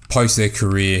their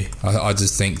career. I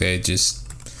just think they're just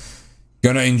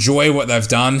going to enjoy what they've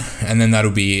done and then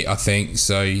that'll be it, I think.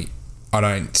 So I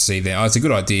don't see that. Oh, it's a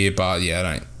good idea, but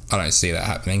yeah, I don't see that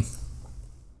happening.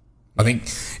 I think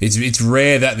it's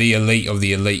rare that the elite of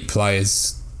the elite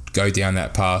players go down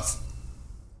that path.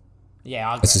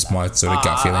 Yeah, that's just my sort of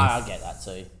gut feeling. I get that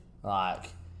too. Like,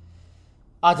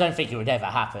 I don't think it would ever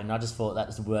happen. I just thought that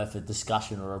was worth a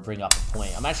discussion or a bring up a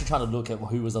point. I'm actually trying to look at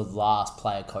who was the last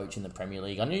player coach in the Premier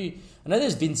League. I know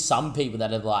there's been some people that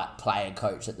have like player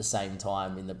coach at the same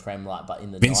time in the Prem, like, but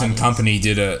in the Vincent 90s. Kompany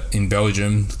did it in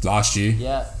Belgium last year.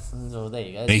 Yeah, well, there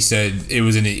you go. And he said it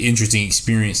was an interesting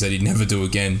experience that he'd never do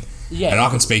again. Yeah, and I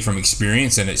can speak from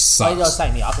experience, and it sucks. I was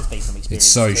saying, I can speak from experience. It's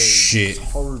so too. shit.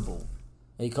 It's horrible.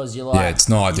 Because you're like, it's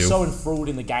not ideal. You're so enthralled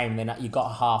in the game, and then you got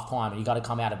half time, and you got to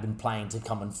come out and been playing to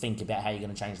come and think about how you're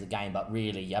going to change the game. But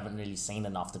really, you haven't really seen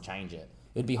enough to change it.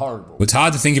 It'd be horrible. Well, it's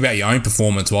hard to think about your own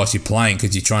performance whilst you're playing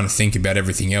because you're trying to think about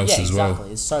everything else as well. Exactly.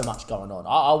 There's so much going on.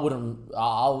 I wouldn't.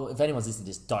 If anyone's listening,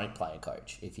 just don't play a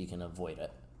coach if you can avoid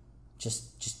it.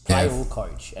 Just play or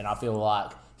coach, and I feel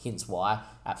like hence why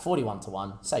at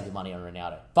 41-1, save your money on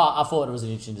Ronaldo. But I thought it was an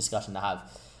interesting discussion to have.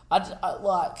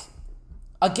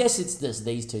 I guess it's just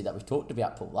these two that we've talked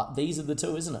about, Paul. Like, these are the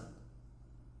two, isn't it?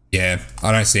 Yeah,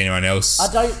 I don't see anyone else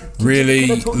could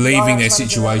leaving their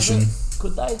situation.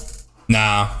 Could they?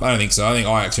 Nah, I don't think so. I think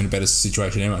Ajax are in a better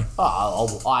situation anyway.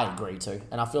 I agree too.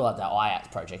 And I feel like that Ajax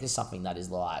project is something that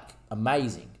is like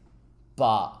amazing.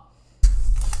 But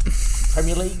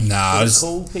Premier League? Does it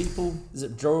call people? Does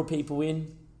it draw people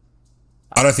in?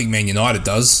 I don't think Man United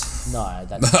does. No,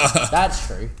 that's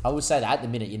true. I would say that at the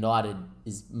minute United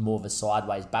is more of a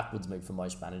sideways, backwards move for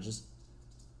most managers.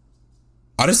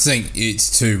 I just think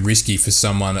it's too risky for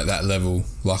someone at that level.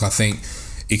 Like, I think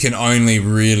it can only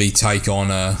really take on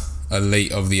a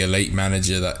elite of the elite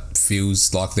manager that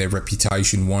feels like their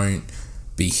reputation won't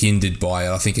be hindered by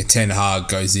it. I think a Ten Hag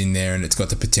goes in there and it's got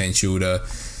the potential to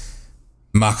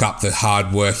muck up the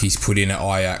hard work he's put in at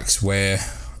Ajax, where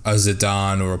a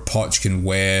Zidane or a Poch can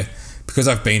wear, because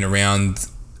I've been around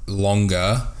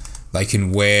longer, they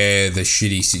can wear the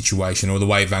shitty situation, or the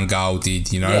way Van Gaal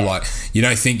did, like you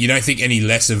don't think any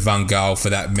less of Van Gaal for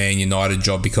that Man United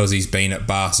job because he's been at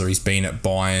Barca, he's been at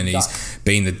Bayern, he's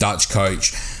been the Dutch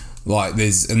coach. Like,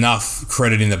 there's enough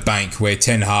credit in the bank where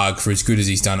Ten Hag, for as good as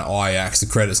he's done at Ajax, the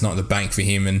credit's not in the bank for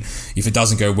him, and if it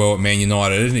doesn't go well at Man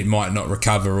United, it might not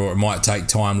recover, or it might take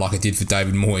time like it did for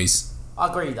David Moyes. I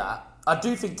agree with that. I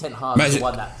do think Ten Hag is the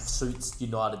one that suits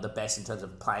United the best in terms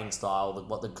of playing style,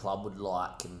 what the club would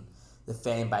like, and the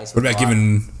fan base. What about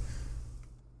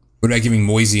giving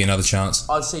Moisey another chance?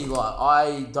 I'd see.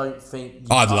 I don't think.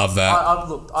 I'd love that.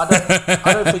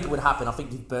 I don't think it would happen. I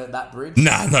think you've burnt that bridge.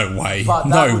 Nah, no way. But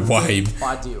no way.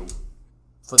 Ideal.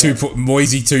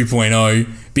 Moisey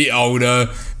 2.0, bit older,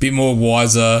 bit more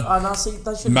wiser.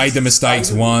 Made the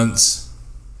mistakes once.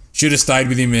 Should have stayed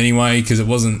with him anyway, because it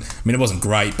wasn't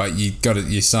great, but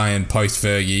you're saying post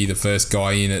Fergie, the first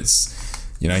guy in, it's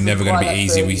never going to be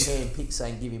easy. Pick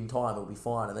saying give him time, it'll be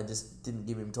fine, and they just didn't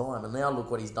give him time, and now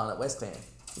look what he's done at West Ham.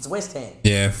 It's West Ham.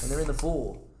 Yeah. And they're in the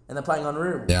 4, and they're playing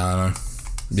unreal. Yeah, I know.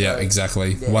 Yeah,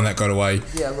 exactly. Yeah. One that got away.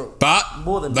 Yeah, look. But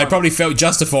they probably felt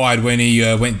justified when he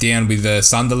went down with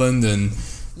Sunderland and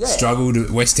struggled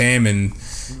at West Ham, and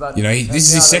this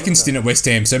is his second stint at West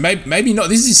Ham, so maybe not.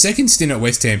 This is his second stint at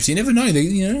West Ham, so you never know.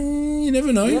 You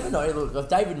never know. You never know. Look, if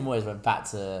David Moyes went back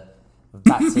to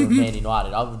Man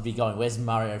United, I would be going, where's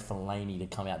Mario Fellaini to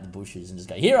come out the bushes and just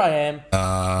go, here I am.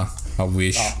 I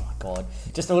wish. Oh my God.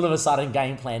 Just all of a sudden,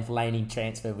 game plan Fellaini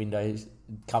transfer windows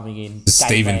coming in.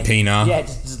 Steven Pienaar. Yeah,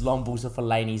 just long balls of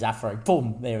Fellaini's afro.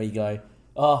 Boom, there we go.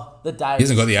 Oh, the day. He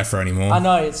hasn't got the afro anymore. I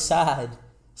know, it's sad.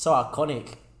 So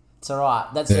iconic. It's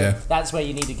alright. That's where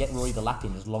you need to get Roy the Lap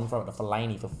in. Just long throw it to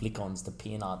Fellaini for flick-ons to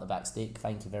Pienaar at the back stick.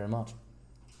 Thank you very much.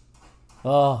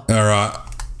 Oh. Alright.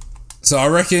 So I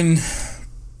reckon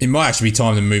it might actually be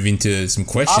time to move into some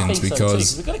questions,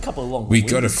 because we've got a couple of long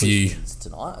few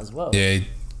tonight as well. Yeah. Do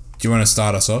you want to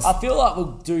start us off? I feel like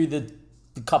we'll do the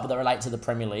couple that relate to the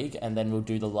Premier League, and then we'll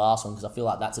do the last one, because I feel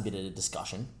like that's a bit of a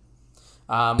discussion.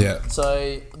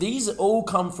 So these all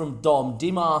come from Dom.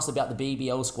 Dim asked about the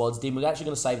BBL squads. Dim, we're actually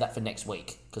going to save that for next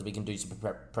week, because we can do some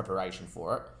preparation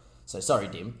for it. So sorry,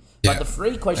 Dim. But the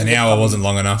 3 questions... An hour wasn't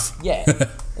long enough. Yeah.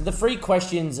 And the 3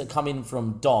 questions that come in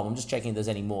from Dom, I'm just checking if there's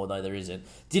any more, though there isn't.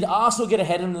 Did Arsenal get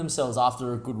ahead of themselves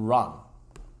after a good run?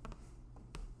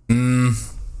 I'm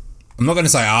not going to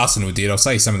say Arsenal did. I'll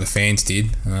say some of the fans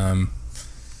did.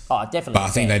 Definitely. But I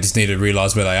think they just need to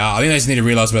realise where they are. I think they just need to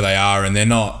realise where they are, and they're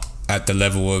not at the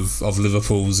level of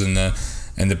Liverpool's and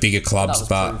the bigger clubs.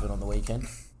 That was proven on the weekend.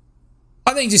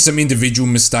 I think just some individual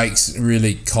mistakes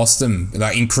really cost them,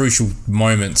 like in crucial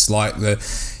moments, like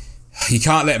you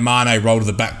can't let Mane roll to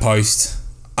the back post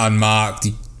unmarked.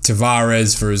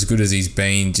 Tavares, for as good as he's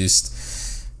been,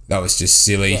 that was just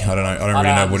silly. Yeah. I don't know. I don't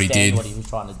really know what he did. What he was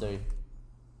trying to do.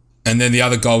 And then the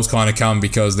other goals kind of come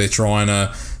because they're trying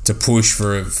to push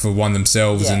for one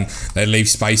themselves, and they leave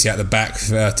space out the back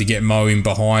to get Mo in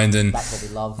behind. And That's what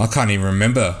we love. I can't even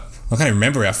remember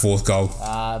our fourth goal.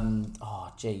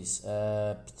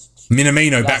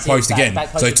 Minamino back post again.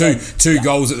 So two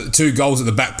goals at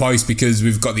the back post because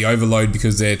we've got the overload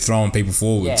because they're throwing people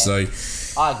forward. Yeah. So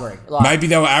I agree. maybe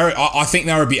they were. I think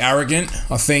they were a bit arrogant.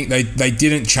 I think they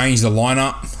didn't change the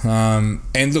lineup.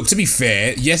 And look, to be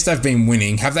fair, yes, they've been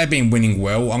winning. Have they been winning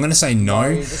well? I'm going to say no.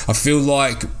 I feel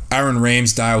like Aaron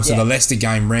Ramsdale. So the Leicester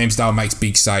game, Ramsdale makes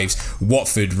big saves.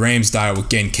 Watford, Ramsdale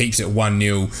again keeps it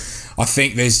 1-0. I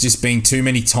think there's just been too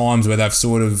many times where they've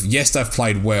they've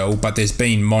played well, but there's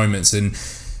been moments, and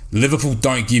Liverpool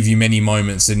don't give you many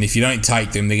moments, and if you don't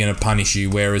take them, they're going to punish you,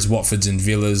 whereas Watford's and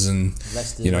Villa's and,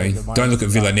 don't look at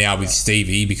Villa now with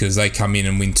Stevie because they come in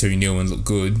and win 2-0 and look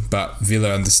good, but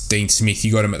Villa under Dean Smith,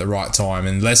 you got them at the right time,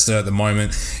 and Leicester at the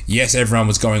moment, yes, everyone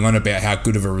was going on about how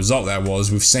good of a result that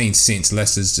was. We've seen since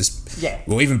Leicester's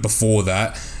even before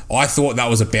that, I thought that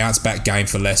was a bounce back game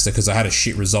for Leicester because they had a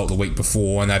shit result the week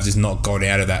before and they've just not got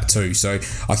out of that too. So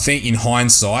I think in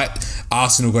hindsight,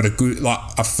 Arsenal got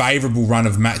a favourable run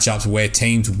of matchups where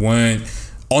teams weren't,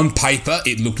 on paper,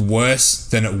 it looked worse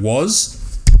than it was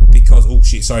because,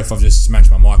 sorry if I've just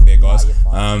smashed my mic there, guys.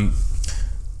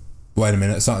 Wait a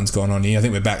minute, something's gone on here. I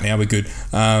think we're back now, we're good.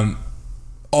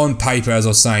 On paper, as I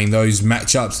was saying, those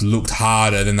matchups looked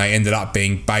harder than they ended up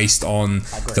being based on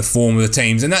the form of the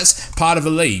teams. And that's part of a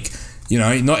league.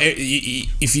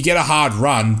 If you get a hard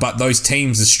run, but those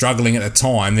teams are struggling at the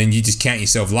time, then you just count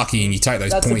yourself lucky and you take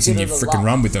those points and you freaking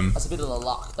run with them. That's a bit of the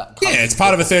luck. It's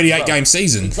part of a 38-game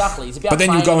season. Exactly. It's about but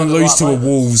then you'll go and lose to a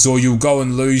Wolves or you'll go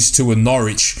and lose to a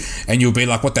Norwich and you'll be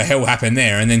like, what the hell happened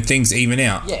there? And then things even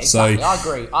out. Yeah, exactly. So, I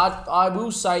agree. I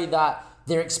will say that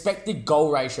their expected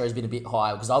goal ratio has been a bit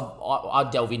higher because I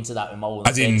delve into that in my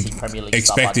fantasy Premier League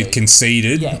expected stuff.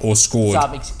 Conceded or scored?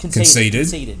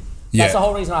 Conceded. That's the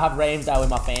whole reason I have Ramsdale in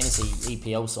my fantasy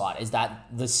EPL side, is that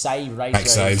the save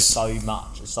ratio is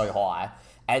so high,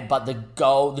 but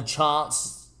the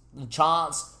chance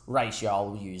ratio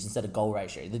I'll use instead of goal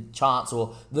ratio. The chance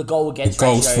or the goal against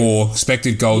ratio.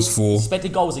 Expected goals for.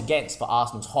 Expected goals against for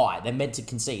Arsenal's high. They're meant to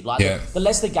concede. The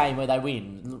Leicester game where they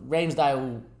win,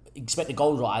 Ramsdale expected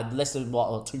goals right. Leicester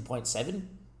 2.7, something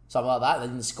like that. They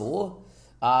didn't score,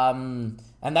 and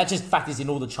that just factors in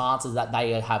all the chances that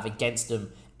they have against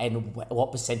them and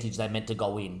what percentage they're meant to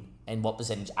go in and what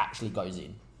percentage actually goes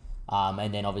in.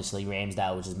 And then obviously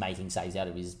Ramsdale was just making saves out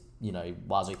of his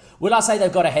wazoo. Would I say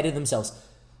they've got ahead of themselves?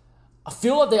 I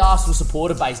feel like the Arsenal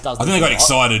supporter base does. I think they got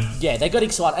excited. Yeah, they got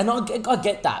excited. And I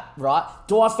get that, right?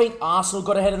 Do I think Arsenal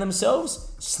got ahead of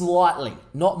themselves? Slightly.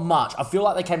 Not much. I feel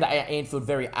like they came to Anfield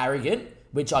very arrogant,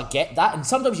 which I get that. And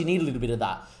sometimes you need a little bit of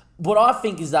that. What I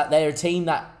think is that they're a team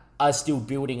that are still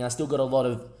building and have still got a lot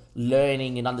of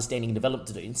learning and understanding and development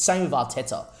to do. And same with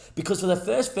Arteta. Because for the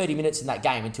first 30 minutes in that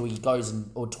game until he goes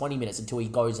or 20 minutes until he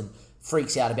goes and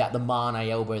freaks out about the Mane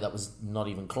elbow that was not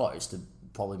even close to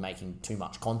probably making too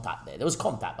much contact there. There was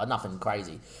contact, but nothing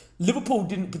crazy. Liverpool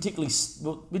didn't particularly...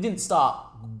 we didn't start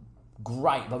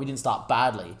great, but we didn't start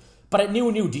badly. But at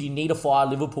 0-0, do you need to fire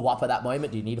Liverpool up at that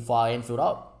moment? Do you need to fire Anfield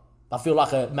up? I feel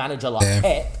like a manager like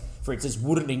Pep, for instance,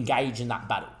 wouldn't engage in that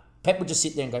battle. Pep would just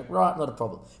sit there and go, right, not a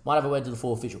problem. Might have a word to the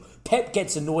full official. Pep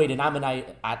gets annoyed and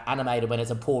animated when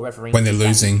it's a poor referee. When they're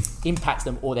losing. Impacts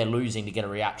them or they're losing to get a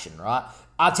reaction, right?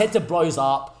 Arteta blows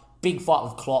up. Big fight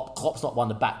with Klopp. Klopp's not one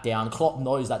to back down. Klopp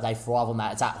knows that they thrive on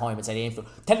that. It's at home. It's at Anfield.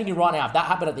 Telling you right now, if that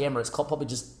happened at the Emirates, Klopp probably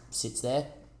just sits there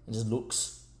and just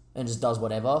looks and just does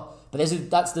whatever. But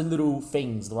that's the little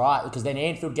things, right? Because then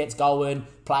Anfield gets going,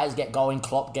 players get going,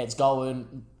 Klopp gets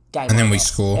going, game over. And then we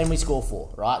score. And we score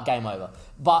 4, right? Game over.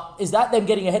 But is that them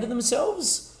getting ahead of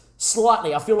themselves?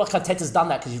 Slightly. I feel like Arteta's done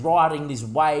that because he's riding this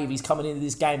wave. He's coming into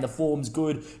this game. The form's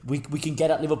good. We can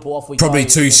get at Liverpool off. Probably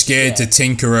too scared to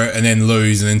tinker it and then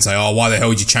lose and then say, oh, why the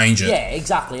hell did you change it? Yeah,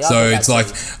 exactly. So it's like,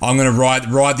 I'm going to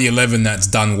ride the 11 that's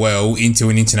done well into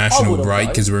an international break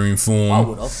because we're in form.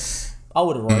 I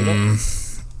would have rode it.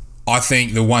 I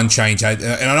think the one change, and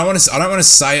I don't want to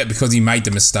say it because he made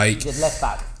the mistake. He's left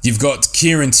back. You've got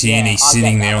Kieran Tierney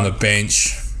sitting there on the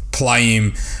bench. Play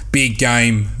him, big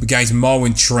game against Mo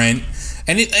and Trent.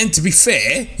 And to be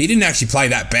fair, he didn't actually play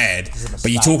that bad. But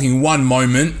you're talking one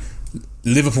moment.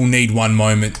 Liverpool need one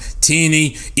moment.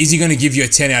 Tierney, is he going to give you a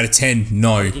 10 out of 10?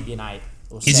 No. He'll give you an 8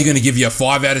 or 7. Is he going to give you a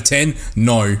 5 out of 10?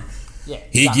 No. Yeah,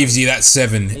 exactly. He gives you that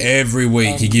 7 every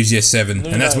week. He gives you a 7,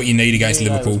 and that's what you need against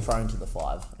Liverpool. Was prone to the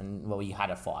 5, And, well, he had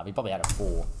a 5. He probably had a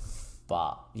 4.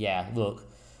 But, yeah, look.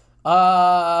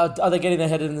 Are they getting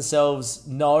ahead of themselves?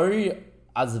 No.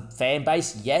 As a fan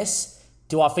base, yes.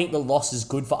 Do I think the loss is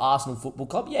good for Arsenal Football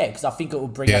Club? Yeah, because I think it will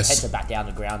bring Arteta back down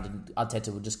the ground and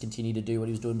Arteta will just continue to do what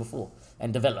he was doing before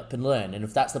and develop and learn. And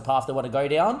if that's the path they want to go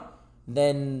down,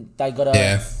 then they got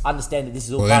to understand that this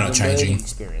is all part of the learning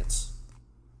experience.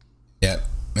 Yeah,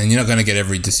 and you're not going to get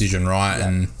every decision right. Yeah.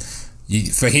 And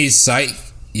for his sake,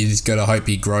 you just got to hope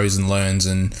he grows and learns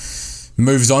and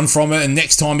moves on from it. And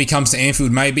next time he comes to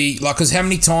Anfield, maybe, like, because how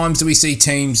many times do we see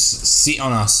teams sit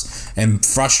on us and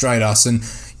frustrate us? And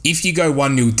if you go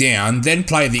 1-0 down, then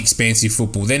play the expansive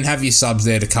football. Then have your subs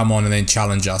there to come on and then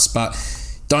challenge us. But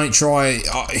don't try...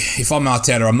 if I'm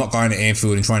Arteta, I'm not going to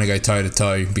Anfield and trying to go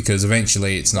toe-to-toe because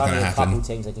eventually it's not going to happen. There's a couple of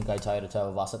teams that can go toe-to-toe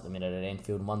with us at the minute at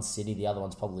Anfield. One's City, the other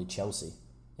one's probably Chelsea.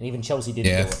 And even Chelsea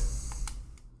didn't do it.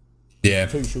 Yeah,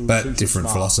 but different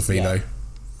philosophy though.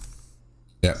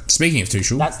 Yeah. Speaking of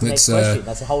Tuchel... That's the next question.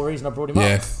 That's the whole reason I brought him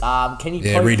up. Can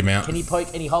you read him out. Can you poke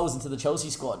any holes into the Chelsea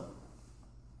squad?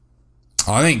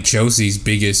 I think Chelsea's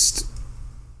biggest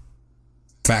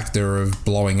factor of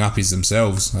blowing up is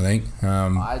themselves. I think,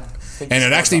 and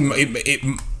it actually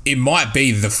it might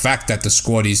be the fact that the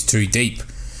squad is too deep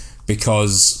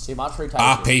because too much rotation.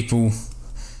 Are people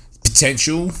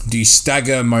potential? Do you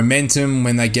stagger momentum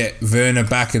when they get Werner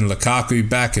back and Lukaku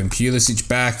back and Pulisic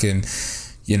back and?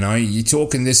 You know, you're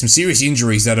talking, there's some serious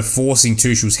injuries that are forcing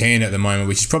Tuchel's hand at the moment,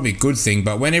 which is probably a good thing.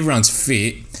 But when everyone's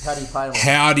fit,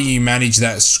 how do you manage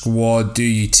that squad? Do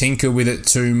you tinker with it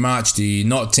too much? Do you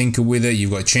not tinker with it?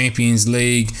 You've got Champions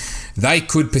League. They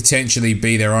could potentially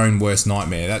be their own worst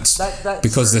nightmare. That's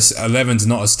because this 11's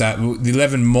not established. The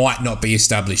 11 might not be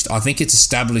established. I think it's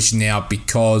established now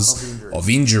because of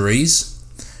injuries.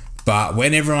 But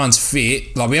when everyone's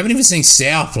fit, like we haven't even seen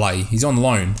Sau play. He's on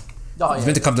loan. He's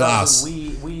meant to come to us.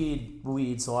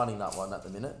 Weird signing that one at the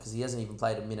minute because he hasn't even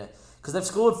played a minute. Because they've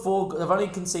scored 4, they've only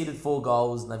conceded 4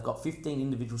 goals and they've got 15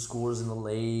 individual scorers in the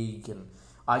league. And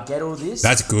I get all this.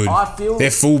 That's good. I feel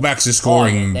their fullbacks are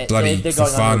scoring they're for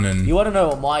fun. And you want to know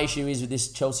what my issue is with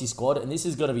this Chelsea squad, and this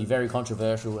is going to be very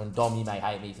controversial. And Dom, you may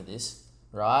hate me for this,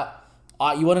 right?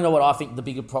 You want to know what I think the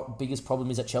biggest problem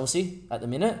is at Chelsea at the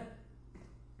minute?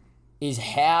 Is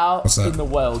how in the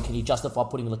world can you justify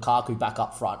putting Lukaku back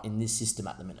up front in this system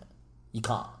at the minute? You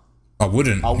can't. I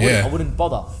wouldn't. I wouldn't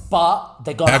bother. But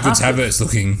they're gonna. How good's Havertz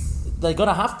looking? They're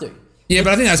gonna have to. Yeah,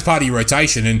 but I think that's part of your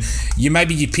rotation, and you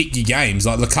pick your games.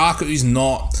 Like Lukaku's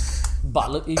not.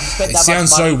 But look, it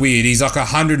sounds so weird. He's like a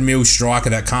 100 mil striker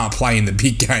that can't play in the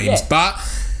big games. Yeah. But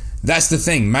that's the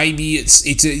thing. Maybe it's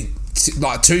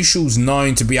like Tuchel's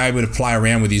known to be able to play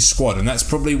around with his squad, and that's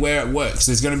probably where it works.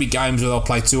 There's going to be games where they'll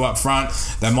play 2 up front.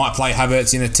 They might play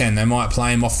Havertz in a 10. They might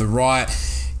play him off the right.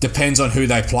 Depends on who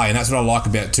they play, and that's what I like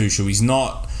about Tuchel. He's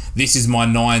not, this is my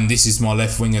 9, this is my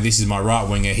left winger, this is my right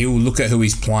winger. He'll look at who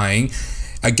he's playing.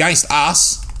 Against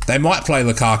us, they might play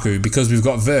Lukaku because we've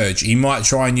got Verge. He might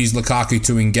try and use Lukaku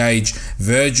to engage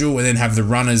Virgil and then have the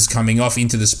runners coming off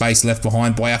into the space left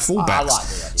behind by our fullbacks. I like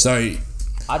the idea. So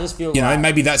I just feel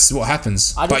maybe that's what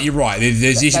happens. But you're right.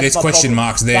 There's question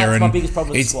marks there. That's my biggest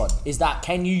problem with the squad is that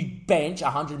can you bench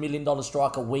 $100 million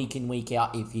striker week in, week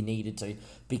out if you needed to,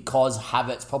 because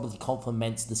Havertz probably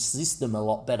complements the system a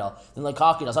lot better than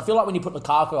Lukaku does. I feel like when you put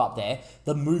Lukaku up there,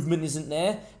 the movement isn't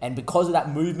there, and because of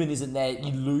that movement isn't there,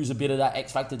 you lose a bit of that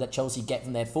X factor that Chelsea get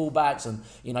from their fullbacks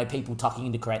and people tucking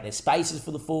in to create their spaces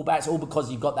for the fullbacks, all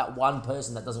because you've got that one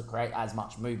person that doesn't create as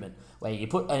much movement. Where you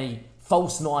put a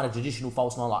false 9, a traditional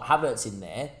false 9 like Havertz in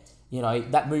there,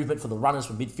 that movement for the runners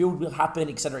from midfield will happen,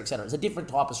 etc., etc. It's a different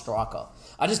type of striker.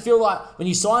 I just feel like when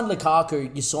you sign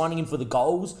Lukaku, you're signing him for the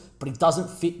goals, but he doesn't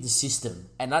fit the system.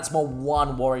 And that's my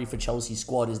one worry for Chelsea's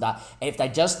squad, is that if they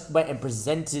just went and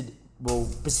persisted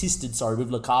with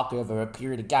Lukaku over a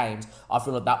period of games, I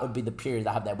feel like that would be the period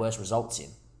they have their worst results in.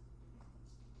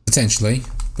 Potentially,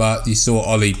 but you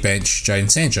saw Ole bench Jadon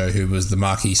Sancho, who was the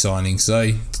marquee signing, so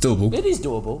it's doable. It is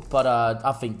doable, but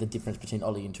I think the difference between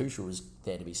Ole and Tuchel is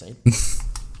there to be seen.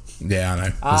 Yeah, I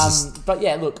know. But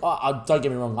yeah, look, I don't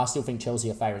get me wrong, I still think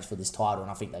Chelsea are favourites for this title,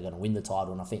 and I think they're going to win the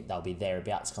title, and I think they'll be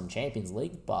thereabouts come Champions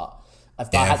League, but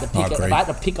if I had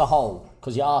to pick a hole,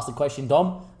 because you asked the question,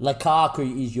 Dom,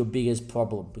 Lukaku is your biggest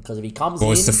problem, because if he comes in...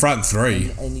 Well, it's the front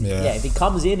three. If he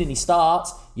comes in and he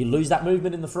starts, you lose that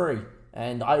movement in the free.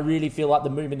 And I really feel like the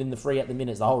movement in the free at the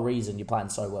minute is the whole reason you're playing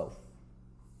so well.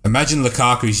 Imagine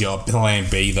Lukaku's your plan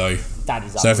B, though. That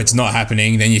is so if it's not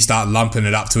happening, then you start lumping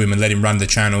it up to him and let him run the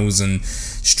channels and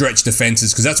stretch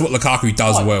defences, because that's what Lukaku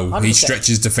does well. 100%. He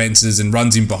stretches defences and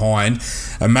runs in behind.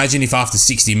 Imagine if after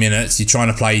 60 minutes you're trying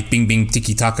to play bing bing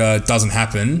tiki taka, doesn't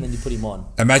happen. And then you put him on.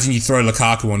 Imagine you throw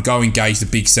Lukaku on, go engage the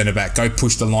big centre back, go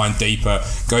push the line deeper,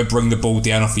 go bring the ball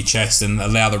down off your chest and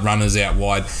allow the runners out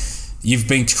wide. You've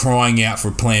been crying out for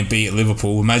a plan B at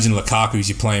Liverpool. Imagine Lukaku's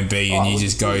your plan B and you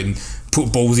just go and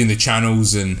put balls in the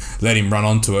channels and let him run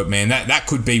onto it, man. That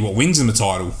could be what wins them a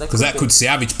title, because that could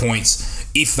salvage points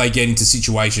if they get into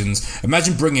situations.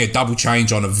 Imagine bringing a double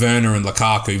change on a Werner and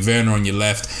Lukaku, Werner on your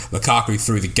left, Lukaku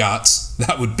through the guts.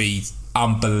 That would be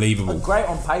unbelievable. Great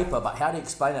on paper, but how do you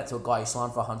explain that to a guy who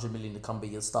signed for 100 million to come be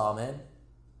your star, man?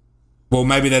 Well,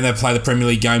 maybe then they play the Premier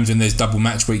League games and there's double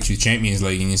match weeks with Champions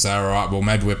League, and you say, all right, well,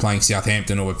 maybe we're playing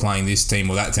Southampton or we're playing this team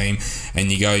or that team,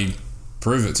 and you go,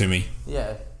 prove it to me.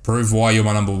 Yeah. Prove why you're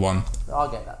my number one. I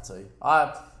get that too.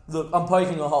 Look, I'm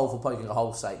poking a hole for poking a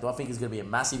hole's sake. Do I think it's going to be a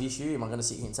massive issue? Am I going to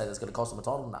sit here and say that's going to cost them a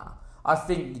title? Nah. I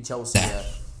think Chelsea are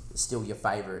still your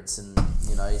favourites, and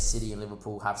City and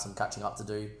Liverpool have some catching up to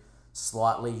do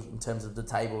slightly in terms of the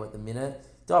table at the minute.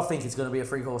 Do I think it's going to be a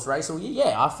three-horse race? Well,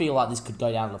 yeah, I feel like this could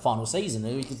go down to the final season,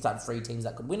 and we could have 3 teams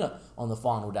that could win it on the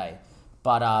final day.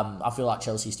 But I feel like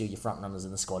Chelsea's still your front runners,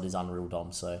 and the squad is unreal,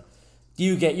 Dom. So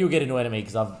you get annoyed at me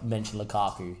because I've mentioned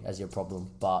Lukaku as your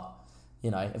problem. But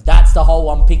if that's the whole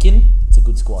I'm picking, it's a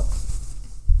good squad.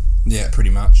 Yeah, pretty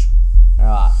much. All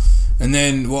right. And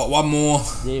then one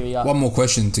more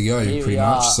question to go, pretty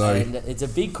much. So and it's a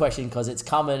big question because it's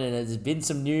coming, and there's been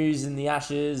some news in the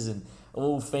Ashes and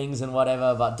all things and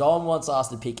whatever. But Dom wants us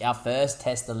to pick our first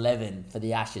Test 11 for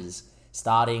the Ashes,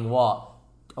 starting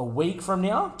a week from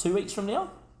now, 2 weeks from now.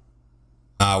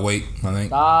 A week, I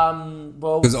think.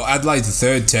 Well, because Adelaide's the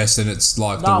third test, and it's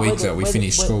like the week that we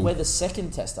finish school. We're the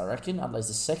second test, I reckon. Adelaide's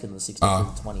the second, the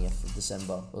 16th to the 20th of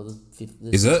December, or the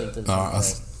 5th. Is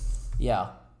it? Yeah.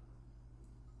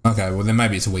 Okay, well then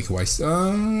maybe it's a week away. I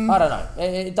don't know.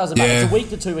 It doesn't matter. It's a week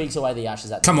to 2 weeks away. The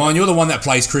Ashes. Come on, you're the one that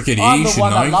plays cricket here. I'm you the should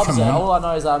one know. that loves Come it. on. All I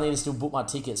know is I need to still book my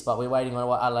tickets, but we're waiting on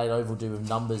what Adelaide Oval do with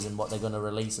numbers and what they're going to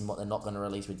release and what they're not going to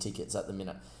release with tickets at the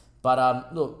minute.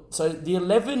 But look, so the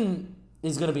 11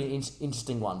 is going to be an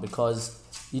interesting one because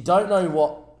you don't know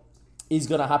what is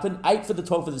going to happen. 8th to the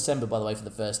 12th of December, by the way, for the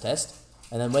first test,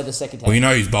 and then we're the second test. Well, you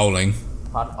know who's bowling.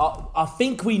 I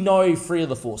think we know 3 of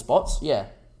the 4 spots. Yeah.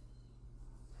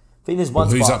 I think there's one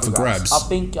who's spot up for grabs? I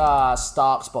think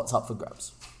Stark spot's up for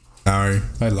grabs. No,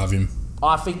 they love him.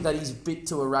 I think that he's a bit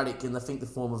too erratic, and I think the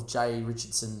form of Jay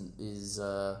Richardson is...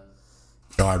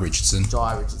 Jai Richardson.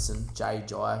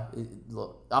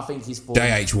 Look, I think his form...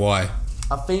 JHY.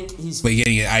 I think he's... Where are you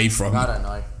getting an A from? I don't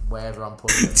know. Wherever I'm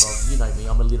putting it from. You know me,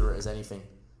 I'm illiterate as anything.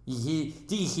 Do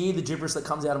you hear the gibberish that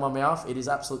comes out of my mouth? It is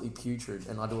absolutely putrid,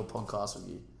 and I do a podcast with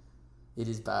you. It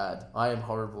is bad. I am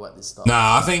horrible at this stuff.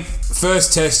 Nah, I think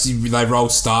first test they roll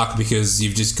Stark because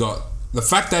you've just got the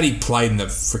fact that he played in the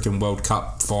freaking World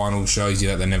Cup final shows you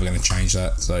that they're never going to change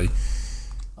that. So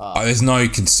there's no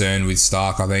concern with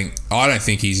Stark. I don't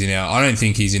think he's in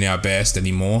our best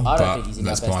anymore. I don't think he's in our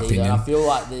that's best my either. opinion. I feel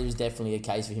like there's definitely a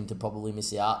case for him to probably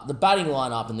miss out. The batting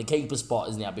lineup and the keeper spot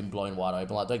has now been blown wide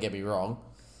open. Like, don't get me wrong,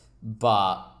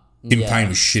 but Tim Payne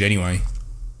was shit anyway.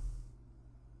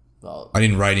 Well, I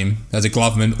didn't rate him as a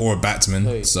gloveman or a batsman.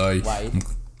 Who? So Wade?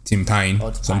 Tim Payne.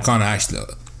 So I'm kind of actually,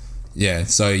 yeah.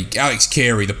 So Alex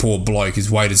Carey, the poor bloke, has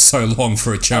waited so long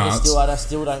for a chance. I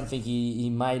still don't think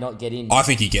he may not get in. I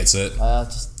think he gets it. I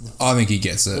think he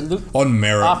gets it on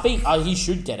merit. I think he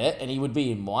should get it, and he would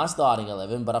be in my starting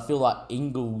 11. But I feel like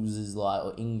Ingles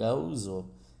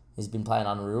has been playing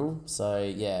unreal. So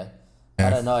yeah. I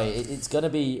don't know. It's going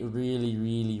to be really,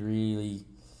 really, really.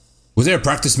 Was there a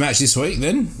practice match this week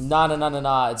then? No.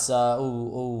 It's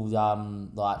all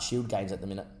like Shield games at the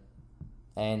minute.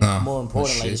 And more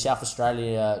importantly, the South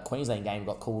Australia Queensland game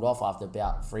got called off after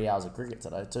about 3 hours of cricket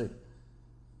today too.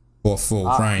 What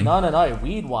for? Crane? No.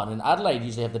 Weird one. And Adelaide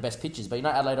usually have the best pitches, but you know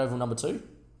Adelaide Oval number 2?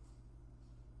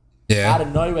 Yeah. Out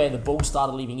of nowhere, the ball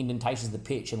started leaving indentations of the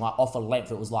pitch, and like off a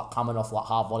length, it was like coming off like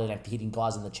half volley and hitting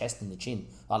guys in the chest and the chin.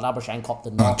 Like Labuschagne copped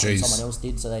the knock, and someone else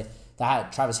did. So they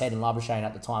had Travis Head and Labuschagne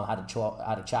at the time had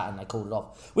a chat, and they called it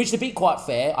off. Which, to be quite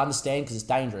fair, I understand because it's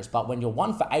dangerous. But when you're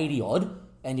 1 for 80 odd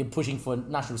and you're pushing for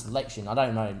national selection, I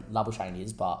don't know Labuschagne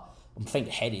is, but I think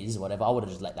Head is, or whatever. I would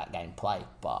have just let that game play.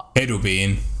 But Head will be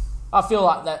in. I feel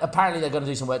like that apparently they're going to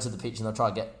do some work to the pitch and they'll try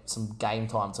to get some game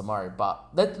time tomorrow. But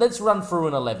let's run through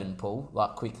an 11, Paul,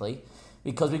 like quickly.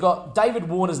 Because we got David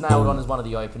Warner's nailed on as one of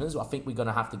the openers. I think we're going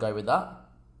to have to go with that.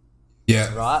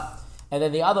 Yeah. Right? And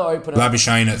then the other opener...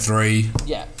 Labuschagne at 3.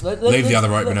 Yeah. Leave the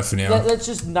other opener for now. Let's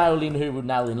just nail in who would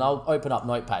nail in. I'll open up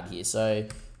Notepad here. So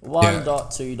 1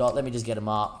 dot, 2 dot. Let me just get them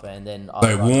up and then...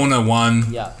 So Warner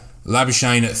 1. Yeah.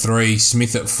 Labuschagne at 3.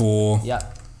 Smith at 4. Yeah.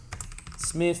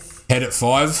 Smith... Head at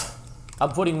 5. I'm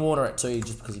putting Warner at 2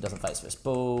 just because he doesn't face first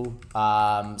ball.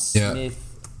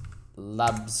 Smith,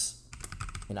 Labs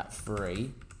in at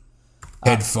 3.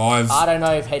 Head 5. I don't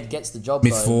know if Head gets the job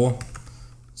Smith 4.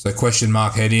 So question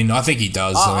mark Head in. I think he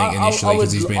does. I think initially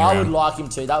because he's been around. I would like him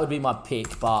to. That would be my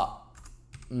pick, but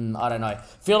I don't know.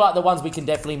 Feel like the ones we can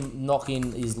definitely knock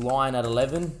in is Lyon at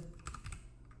 11.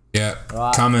 Yeah.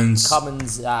 Right. Cummins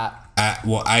at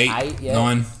what, 8?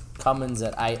 9? Cummins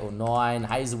at 8 or 9.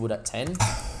 Hazelwood at 10.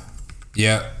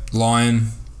 Yeah. Lyon.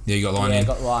 Yeah, you got Lyon in. Yeah,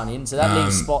 got Lyon in. So that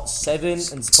leaves spot 7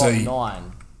 and spot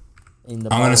 9. I'm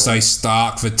going to say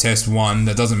Stark for test 1.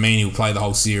 That doesn't mean he'll play the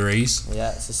whole series.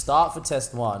 Yeah, so Stark for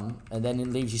test 1, and then it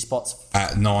leaves you spots...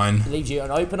 At 9. It leaves you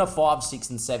an opener, 5, 6,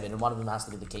 and 7, and one of them has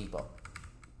to be the keeper.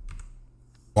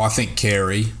 Well, I think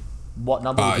Carey. What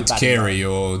number would you it's bat Carey him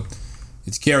at? or...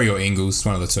 It's Carey or Ingles,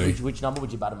 one of the two. Which number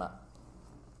would you bat him at?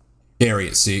 Carey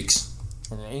at 6.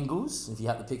 And then Ingles, if you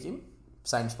had to pick him,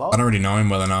 same spot. I don't really know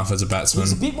him well enough as a batsman.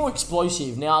 He's a bit more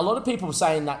explosive. Now, a lot of people are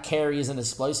saying that Carey isn't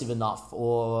explosive enough,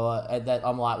 or that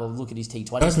I'm like, well, look at his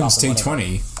T20 Opens stuff.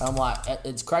 T20. And I'm like,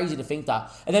 it's crazy to think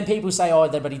that. And then people say, oh,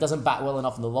 but he doesn't bat well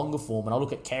enough in the longer form. And I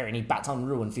look at Carey and he bats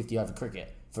unreal in 50 over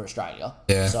cricket for Australia.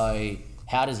 Yeah. So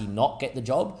how does he not get the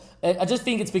job? I just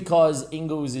think it's because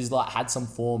Ingles is like had some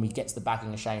form. He gets the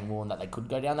backing of Shane Warne that they could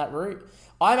go down that route.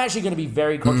 I'm actually going to be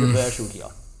very controversial here.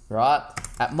 Right?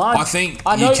 I think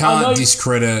you can't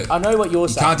discredit... I know what you're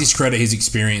saying. You can't discredit his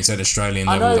experience at Australian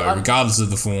level, though, regardless of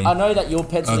the form. I know that you're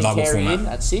penciling Carey in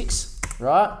at 6,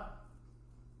 right?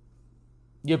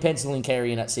 You're penciling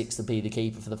Carey in at 6 to be the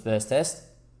keeper for the first test.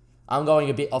 I'm going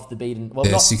a bit off the beaten... Well,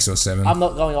 yeah, 6 or 7. I'm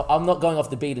not going off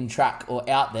the beaten track or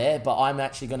out there, but I'm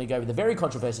actually going to go with a very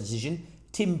controversial decision.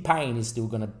 Tim Payne is still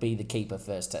going to be the keeper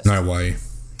first test. No way.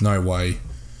 No way.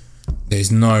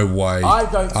 There's no way. I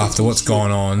don't think after what's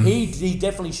gone on. He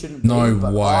definitely shouldn't no be,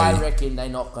 but way. I reckon they're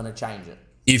not going to change it.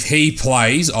 If he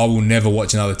plays, I will never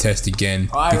watch another test again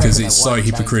because it's so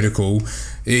hypocritical.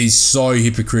 It is so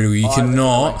hypocritical.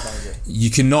 You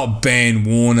cannot ban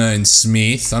Warner and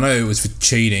Smith. I know it was for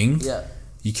cheating. Yeah.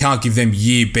 You can't give them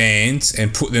year bans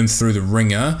and put them through the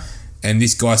ringer. And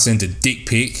this guy sent a dick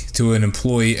pic to an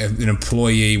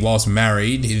employee whilst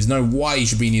married. There's no way he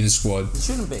should be near the squad. It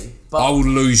shouldn't be. But I would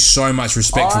lose so much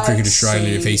respect for Cricket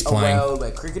Australia if he's playing.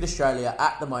 Well, Cricket Australia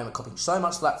at the moment copying so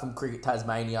much slack from Cricket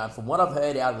Tasmania, and from what I've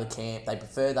heard out of the camp, they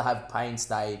prefer to have Payne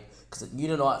stay because it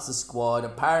unites the squad.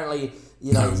 Apparently,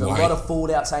 there's a lot of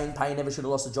fallout saying Payne never should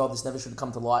have lost a job, this never should have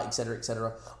come to light, etc.,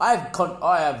 etc. I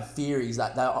have theories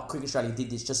that Cricket Australia did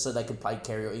this just so they could play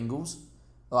Carey or Ingles.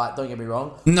 Like, don't get me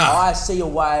wrong. No. I see a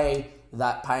way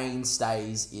that Payne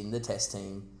stays in the test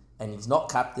team. And he's not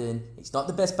captain. He's not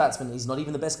the best batsman. He's not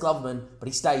even the best gloveman. But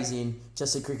he stays in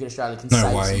just so Cricket Australia can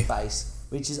save some face.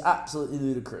 Which is absolutely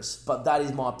ludicrous. But that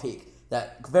is my pick.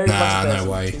 That very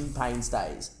controversial Tim Payne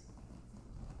stays.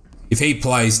 If he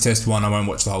plays Test 1, I won't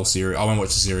watch the whole series. I won't watch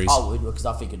the series. I would, because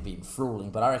I think it'd be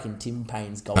enthralling. But I reckon Tim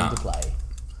Payne's going to play.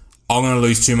 I'm going to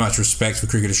lose too much respect for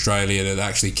Cricket Australia to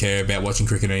actually care about watching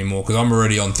cricket anymore because I'm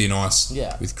already on thin ice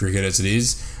with cricket as it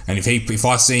is. And if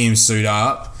I see him suit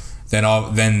up,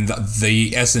 then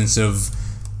the essence of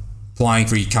playing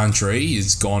for your country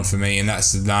is gone for me, and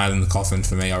that's the nail in the coffin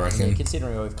for me, I reckon. Yeah,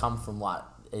 considering where we've come from,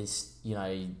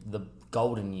 the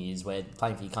golden years where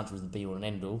playing for your country was the be all and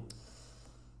end all.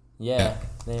 Yeah,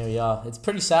 there we are. It's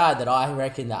pretty sad that I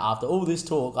reckon that after all this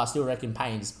talk, I still reckon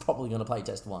Payne's probably going to play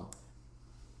Test 1.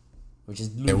 Which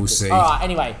is ludicrous. Yeah, we'll see. Alright,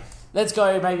 anyway, let's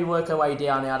go maybe work our way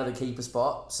down out of the keeper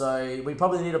spot. So we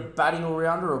probably need a batting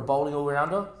all-rounder or a bowling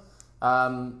all-rounder.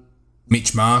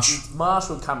 Mitch Marsh.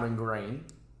 Marsh or Cameron Green.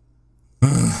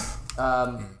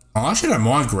 I actually don't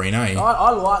mind Green, eh? I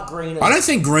like Green. I don't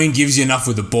think Green gives you enough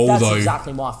with the ball, That's though. That's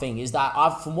exactly my thing, is that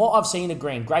from what I've seen of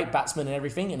Green, great batsman and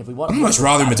everything, and if we want... I'd almost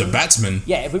rather him as a batsman.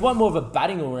 Yeah, if we want more of a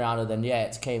batting all-rounder, then yeah,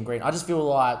 it's Cam Green. I just feel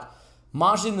like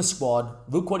Marsh is in the squad.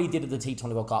 Look what he did at the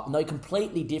T20 World Cup. No,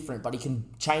 completely different, but he can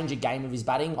change a game of his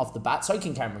batting off the bat. So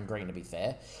can Cameron Green, to be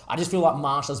fair. I just feel like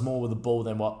Marsh does more with the ball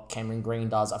than what Cameron Green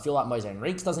does. I feel like Mose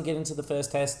Henriques doesn't get into the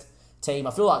first test team.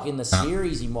 I feel like in the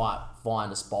series he might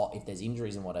find a spot if there's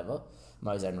injuries and whatever,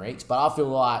 Mose Henriques. But I feel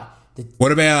like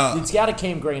what about it's out of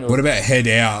Cam Green. What about head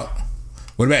out?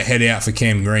 What about head out for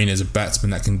Cam Green as a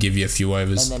batsman that can give you a few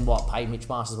overs? And then what? Pay Mitch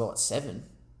Marsh as well at 7.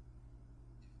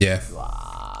 Yeah.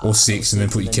 Wow. Or 6 and then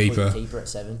put your keeper. Keeper at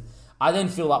 7. I then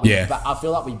feel like we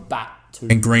bat 2.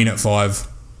 And Green at 5.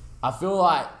 I feel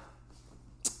like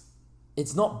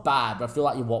it's not bad, but I feel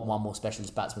like you want one more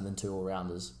specialist batsman than 2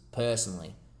 all-rounders,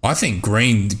 personally. I think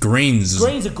Green's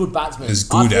a good batsman. as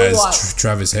good as like,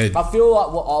 Travis Head. I feel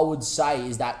like what I would say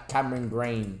is that Cameron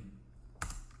Green...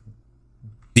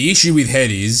 The issue with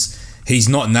Head is he's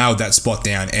not nailed that spot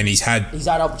down, and he's had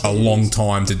a long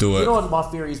time to do it. You know what my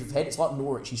theory is with Head? It's like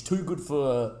Norwich. He's too good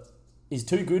for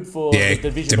yeah, the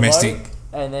division domestic,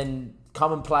 below, and then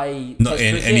come and play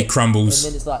and he crumbles.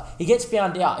 And then it's like he gets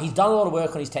found out. He's done a lot of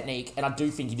work on his technique, and I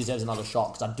do think he deserves another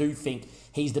shot because I do think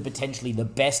he's potentially the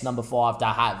best number 5 to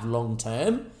have long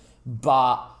term.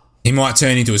 But he might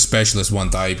turn into a specialist one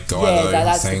day, guy. Yeah,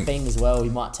 that's the thing as well. He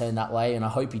might turn that way, and I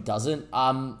hope he doesn't.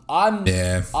 I'm not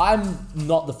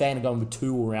the fan of going with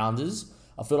 2 all-rounders.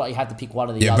 I feel like you have to pick one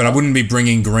of the other. Yeah, but I wouldn't be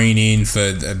bringing Green in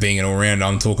for being an all-rounder.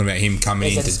 I'm talking about him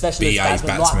coming in to be a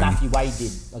batsman. Like Matthew Wade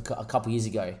did a couple of years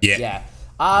ago. Yeah.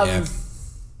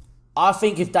 I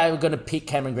think if they were going to pick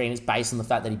Cameron Green, it's based on the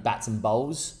fact that he bats and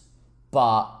bowls.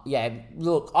 But, yeah,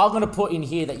 look, I'm going to put in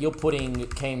here that you're putting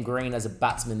Cam Green as a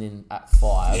batsman in at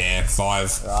 5. Yeah,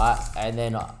 5. Right, and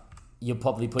then you're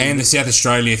probably putting... And the South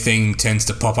Australia thing tends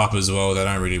to pop up as well. They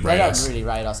don't really rate us. They don't really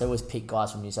rate us. They always pick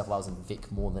guys from New South Wales and Vic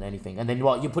more than anything. And then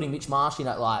you're putting Mitch Marsh in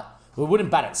at, like... We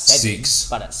wouldn't bat at 7, 6.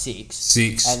 But at 6.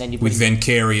 6, and then with Van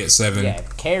Carey at 7. Yeah,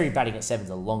 Carey batting at 7 is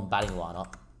a long batting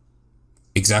lineup.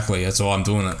 Exactly, that's why I'm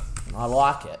doing it. I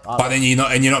like it. But then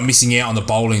you're not missing out on the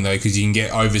bowling though, because you can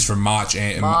get overs from Marsh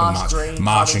and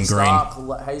Green.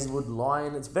 Stark, Hazelwood,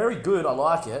 Lyon. It's very good. I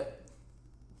like it.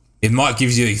 It might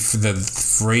give you the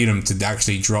freedom to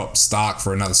actually drop Stark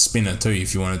for another spinner too,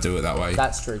 if you want to do it that way.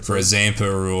 That's true. For a Zampa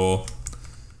or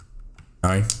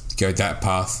go that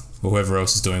path. Or whoever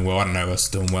else is doing well. I don't know who else is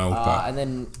doing well. But and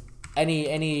then any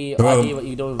idea what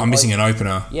you're doing? I'm missing an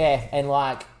opener. Yeah, and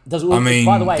like. By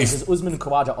the way, does Usman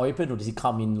Khawaja open or does he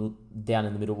come in down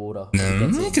in the middle order? No,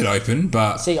 he could open,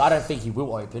 but... See, I don't think he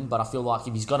will open, but I feel like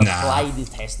if he's going to play this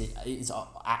test, it's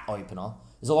at opener.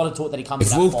 There's a lot of talk that he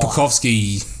comes in at 5.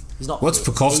 What's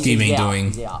Pukowski been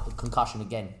doing? Yeah, concussion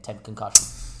again, 10th concussion.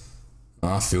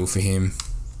 I feel for him.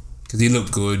 Because he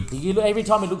looked good. Every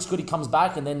time he looks good, he comes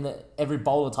back, and then every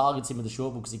bowler targets him with a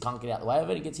short ball because he can't get out of the way of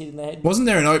it. He gets hit in the head. Wasn't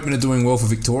there an opener doing well for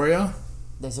Victoria?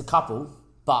 There's a couple.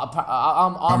 But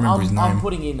I'm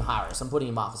putting in Harris. I'm putting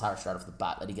in Marcus Harris straight off the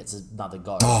bat that he gets another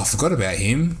go. Oh, I forgot about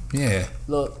him. Yeah.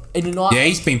 Look, in the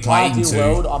he's been playing ideal too.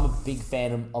 world, I'm a big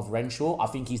fan of Renshaw. I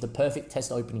think he's the perfect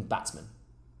test opening batsman.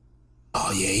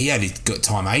 Oh, yeah, he had got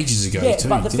time ages ago too.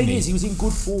 But the thing is, he was in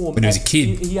good form. When he was a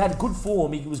kid. He had good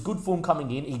form. He was good form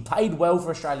coming in. He played well for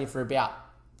Australia for about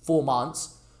 4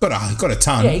 months. Got a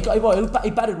ton. Yeah, he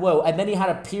batted well. And then he had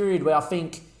a period where I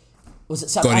think, was it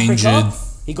South Africa? Injured.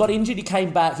 He got injured, he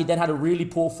came back, he then had a really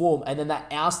poor form, and then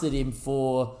that ousted him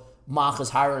for Marcus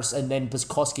Harris, and then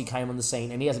Pukowski came on the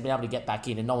scene, and he hasn't been able to get back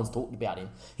in, and no one's talked about him.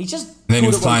 He's just and then he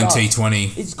was playing T20.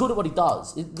 He's good at what he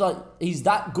does. He's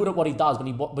that good at what he does. When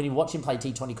you watch him play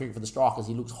T20 cricket for the Strikers,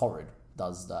 he looks horrid.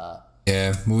 Does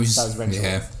Renshaw.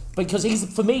 Yeah. Because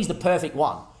for me, he's the perfect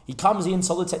one. He comes in,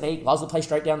 solid technique, loves to play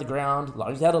straight down the ground,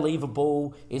 knows how to leave a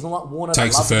ball. He's not like Warner.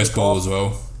 Takes the first ball as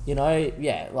well. You know,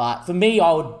 yeah. Like for me,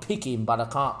 I would pick him, but I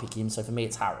can't pick him. So for me,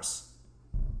 it's Harris.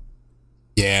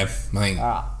 Yeah, I think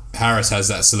Harris has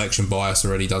that selection bias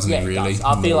already, doesn't he? Really,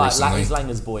 I feel like he's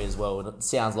Langer's boy as well, and it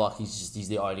sounds like he's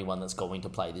the only one that's going to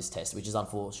play this test, which is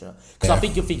unfortunate. Because I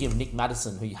think you're thinking of Nick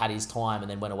Maddison, who had his time and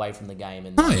then went away from the game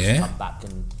and come back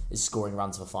and is scoring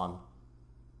runs for fun.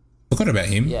 Forgot about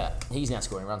him. Yeah, he's now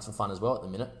scoring runs for fun as well at the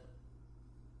minute.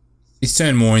 He's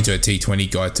turned more into a T20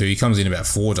 guy too. He comes in about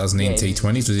 4, doesn't he, in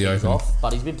T20s? Was he open?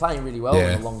 But he's been playing really well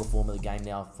in the longer form of the game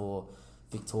now for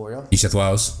Victoria. New South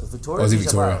Wales. Victoria? Was it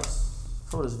Victoria? I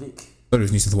thought it was Vic. I thought it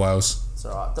was New South Wales. It's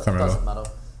alright. It doesn't matter.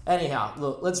 Anyhow,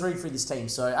 look, let's read through this team.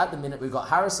 So at the minute, we've got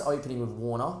Harris opening with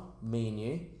Warner, me and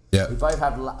you. Yeah. We both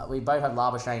have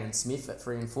Labuschagne and Smith at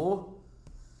 3 and 4.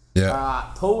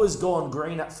 Yeah. Paul has gone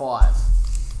Green at 5.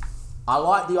 I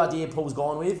like the idea Paul's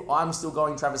gone with. I'm still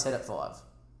going Travis Head at 5.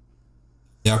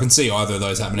 Yeah, I can see either of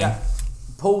those happening. Yeah.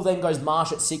 Paul then goes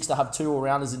Marsh at 6 to have 2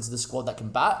 all-rounders into the squad that can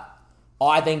bat.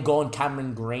 I then gone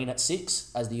Cameron Green at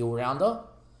 6 as the all-rounder.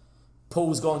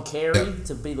 Paul's gone Carey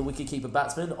to be the wicketkeeper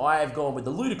batsman. I have gone with the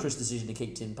ludicrous decision to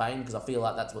keep Tim Payne because I feel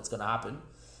like that's what's going to happen.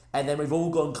 And then we've all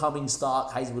gone Cummings,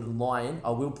 Stark, Hazelwood and Lyon. I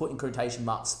will put in quotation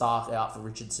marks Stark out for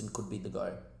Richardson could be the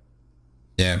go.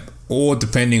 Yeah, or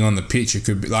depending on the pitch, it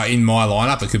could be like in my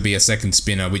lineup, it could be a second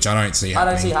spinner, which I don't see happening.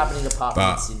 I don't see happening apart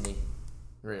from Sydney,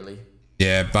 really.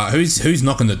 Yeah, but who's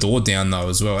knocking the door down though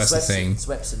as well? That's the thing.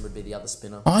 Swepson would be the other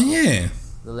spinner. Oh yeah,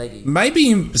 the leggy.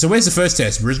 Maybe. So where's the first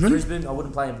test? Brisbane? Brisbane, I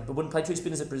wouldn't play him. I wouldn't play two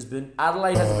spinners at Brisbane.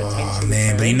 Adelaide has a potential. Oh,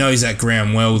 man, but he knows that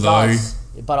ground well, though.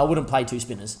 But I wouldn't play two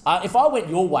spinners. If I went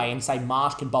your way and say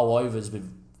Marsh can bowl overs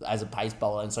as a pace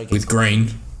bowler and so with Green,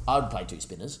 I would play two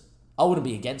spinners. I wouldn't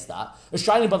be against that.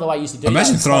 Australia, by the way, used to do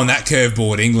Imagine that. throwing that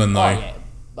curveball at England, though. Oh, yeah.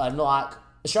 But like,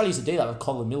 Australia used to do that with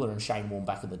Colin Miller and Shane Warne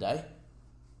back in the day.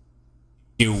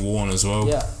 Gil Warren as well.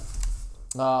 Yeah.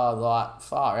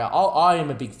 Far out. I am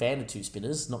a big fan of two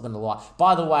spinners, not going to lie.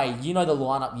 By the way, you know the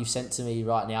lineup you've sent to me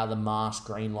right now, the Marsh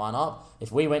Green lineup?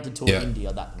 If we went to tour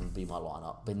India, that would be my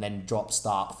lineup. And then drop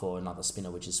Stark for another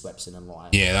spinner, which is Swepson and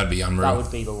Lyon. Yeah, that'd be unreal. That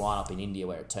would be the lineup in India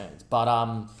where it turns. But,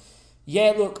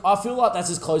 yeah, look, I feel like that's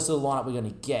as close to the lineup we're going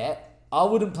to get. I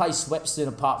wouldn't play Swepson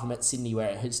apart from at Sydney where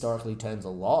it historically turns a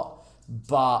lot.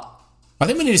 But I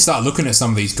think we need to start looking at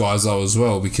some of these guys, though, as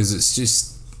well, because it's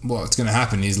just... What's going to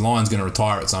happen is Lyon's going to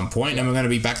retire at some point, and we're going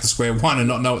to be back to square one and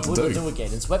not know what to do. We'll do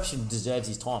again. And Swepson deserves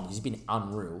his time because he's been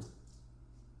unreal.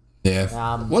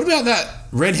 Yeah. What about that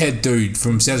redhead dude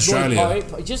from South Australia?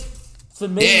 Pope, just, for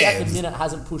me, at the minute,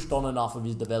 hasn't pushed on enough of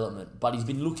his development, but he's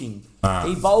been looking.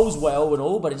 He bowls well and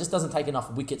all, but it just doesn't take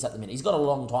enough wickets at the minute. He's got a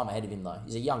long time ahead of him, though.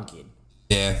 He's a young kid.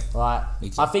 Yeah. Right?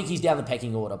 I think he's down the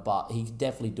pecking order, but he can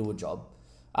definitely do a job.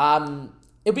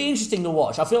 It'll be interesting to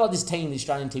watch. I feel like this team, the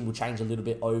Australian team, will change a little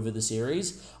bit over the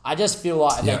series. I just feel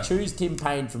like if they choose Tim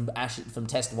Payne from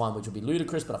Test 1, which would be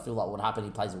ludicrous, but I feel like what would happen, he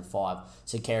plays in 5,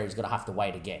 so Carey's going to have to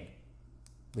wait again,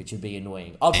 which would be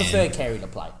annoying. I'd prefer Carey to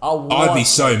play. I'd be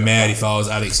so mad if I was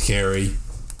Alex Carey,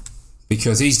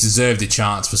 because he's deserved a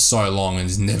chance for so long and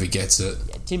just never gets it.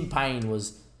 Yeah, Tim Payne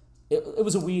was... It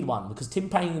was a weird one, because Tim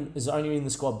Payne is only in the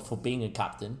squad for being a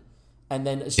captain. And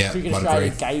then Cricket Australia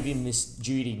gave him this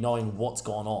duty knowing what's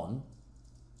gone on.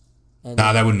 And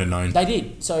they wouldn't have known. They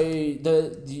did. So,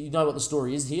 do you know what the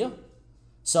story is here?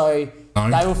 So,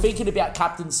 they were thinking about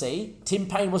captaincy. Tim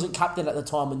Payne wasn't captain at the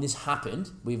time when this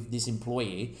happened with this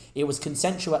employee. It was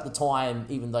consensual at the time,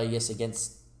 even though, yes,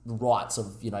 against the rights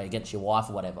of, against your wife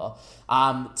or whatever.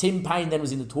 Tim Payne then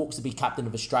was in the talks to be captain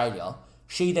of Australia.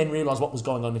 She then realised what was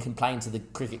going on and complained to the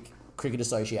Cricket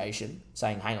Association,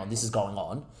 saying, hang on, this is going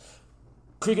on.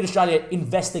 Cricket Australia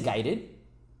investigated,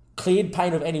 cleared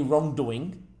Payne of any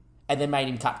wrongdoing, and then made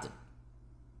him captain.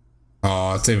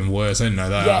 Oh, it's even worse. I didn't know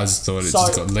that. Yeah, I just thought it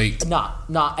just got leaked.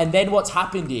 Nah. And then what's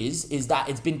happened is that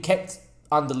it's been kept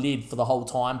under lid for the whole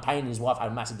time. Payne and his wife had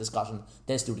a massive discussion.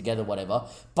 They're still together, whatever.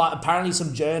 But apparently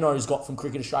some journos got from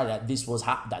Cricket Australia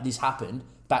that this happened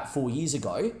back 4 years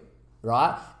ago.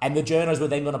 Right? And the journos were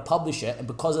then going to publish it, and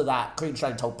because of that, Cricket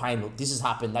Australia told Payne, look, this has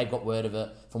happened, they've got word of it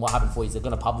from what happened 4 years, they're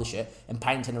going to publish it, and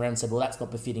Payne turned around and said, well, that's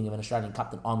not befitting of an Australian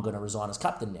captain, I'm going to resign as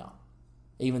captain now,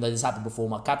 even though this happened before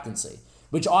my captaincy,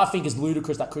 which I think is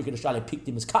ludicrous that Cricket Australia picked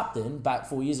him as captain back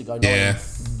 4 years ago, knowing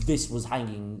this was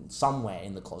hanging somewhere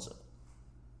in the closet.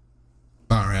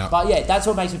 Far out. But yeah, that's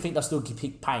what makes me think they'll still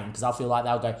pick Payne, because I feel like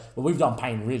they'll go, well, we've done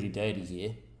Payne really dirty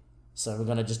here. So we're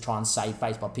going to just try and save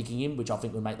face by picking him, which I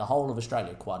think would make the whole of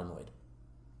Australia quite annoyed.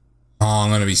 Oh, I'm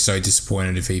going to be so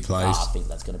disappointed if he plays. I think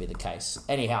that's going to be the case.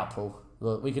 Anyhow, Paul,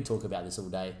 look, we could talk about this all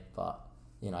day, but,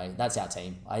 that's our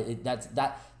team.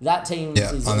 That team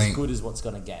is as good as what's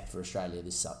going to get for Australia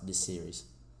this series.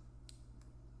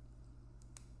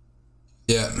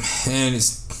 Yeah, and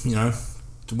it's,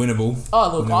 it's winnable.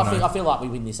 Oh, look, I feel like we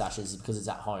win this Ashes because it's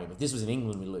at home. If this was in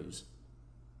England, we lose.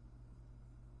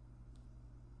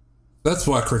 That's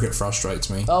why cricket frustrates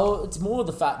me. Oh, it's more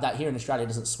the fact that here in Australia it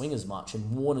doesn't swing as much,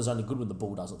 and Warner's only good when the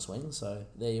ball doesn't swing, so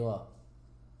there you are.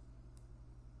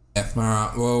 Yeah,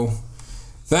 alright, well,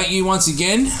 thank you once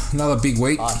again. Another big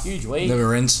week. Huge week.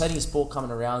 Never ends. Plenty of sport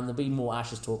coming around. There'll be more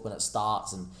Ashes talk when it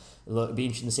starts, and look, it'll be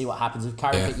interesting to see what happens with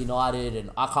Carrick United, and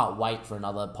I can't wait for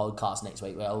another podcast next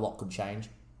week where a lot could change.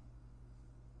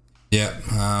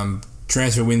 Yeah,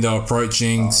 transfer window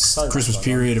approaching, Christmas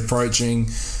period approaching.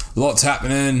 Lots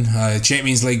happening.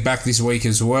 Champions League back this week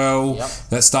as well. Yep.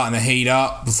 That's starting to heat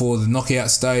up before the knockout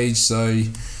stage. So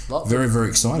very, very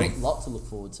exciting. Lot to look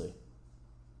forward to.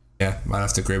 Yeah, might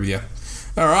have to agree with you.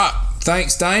 All right.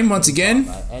 Thanks, Dame, once again.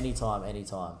 Mate. Anytime.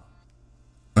 All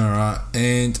right.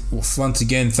 And once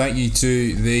again, thank you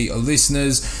to the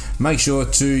listeners. Make sure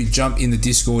to jump in the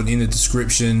Discord in the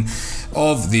description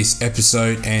of this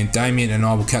episode. And Damien and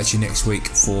I will catch you next week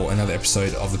for another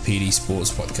episode of the PD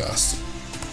Sports Podcast.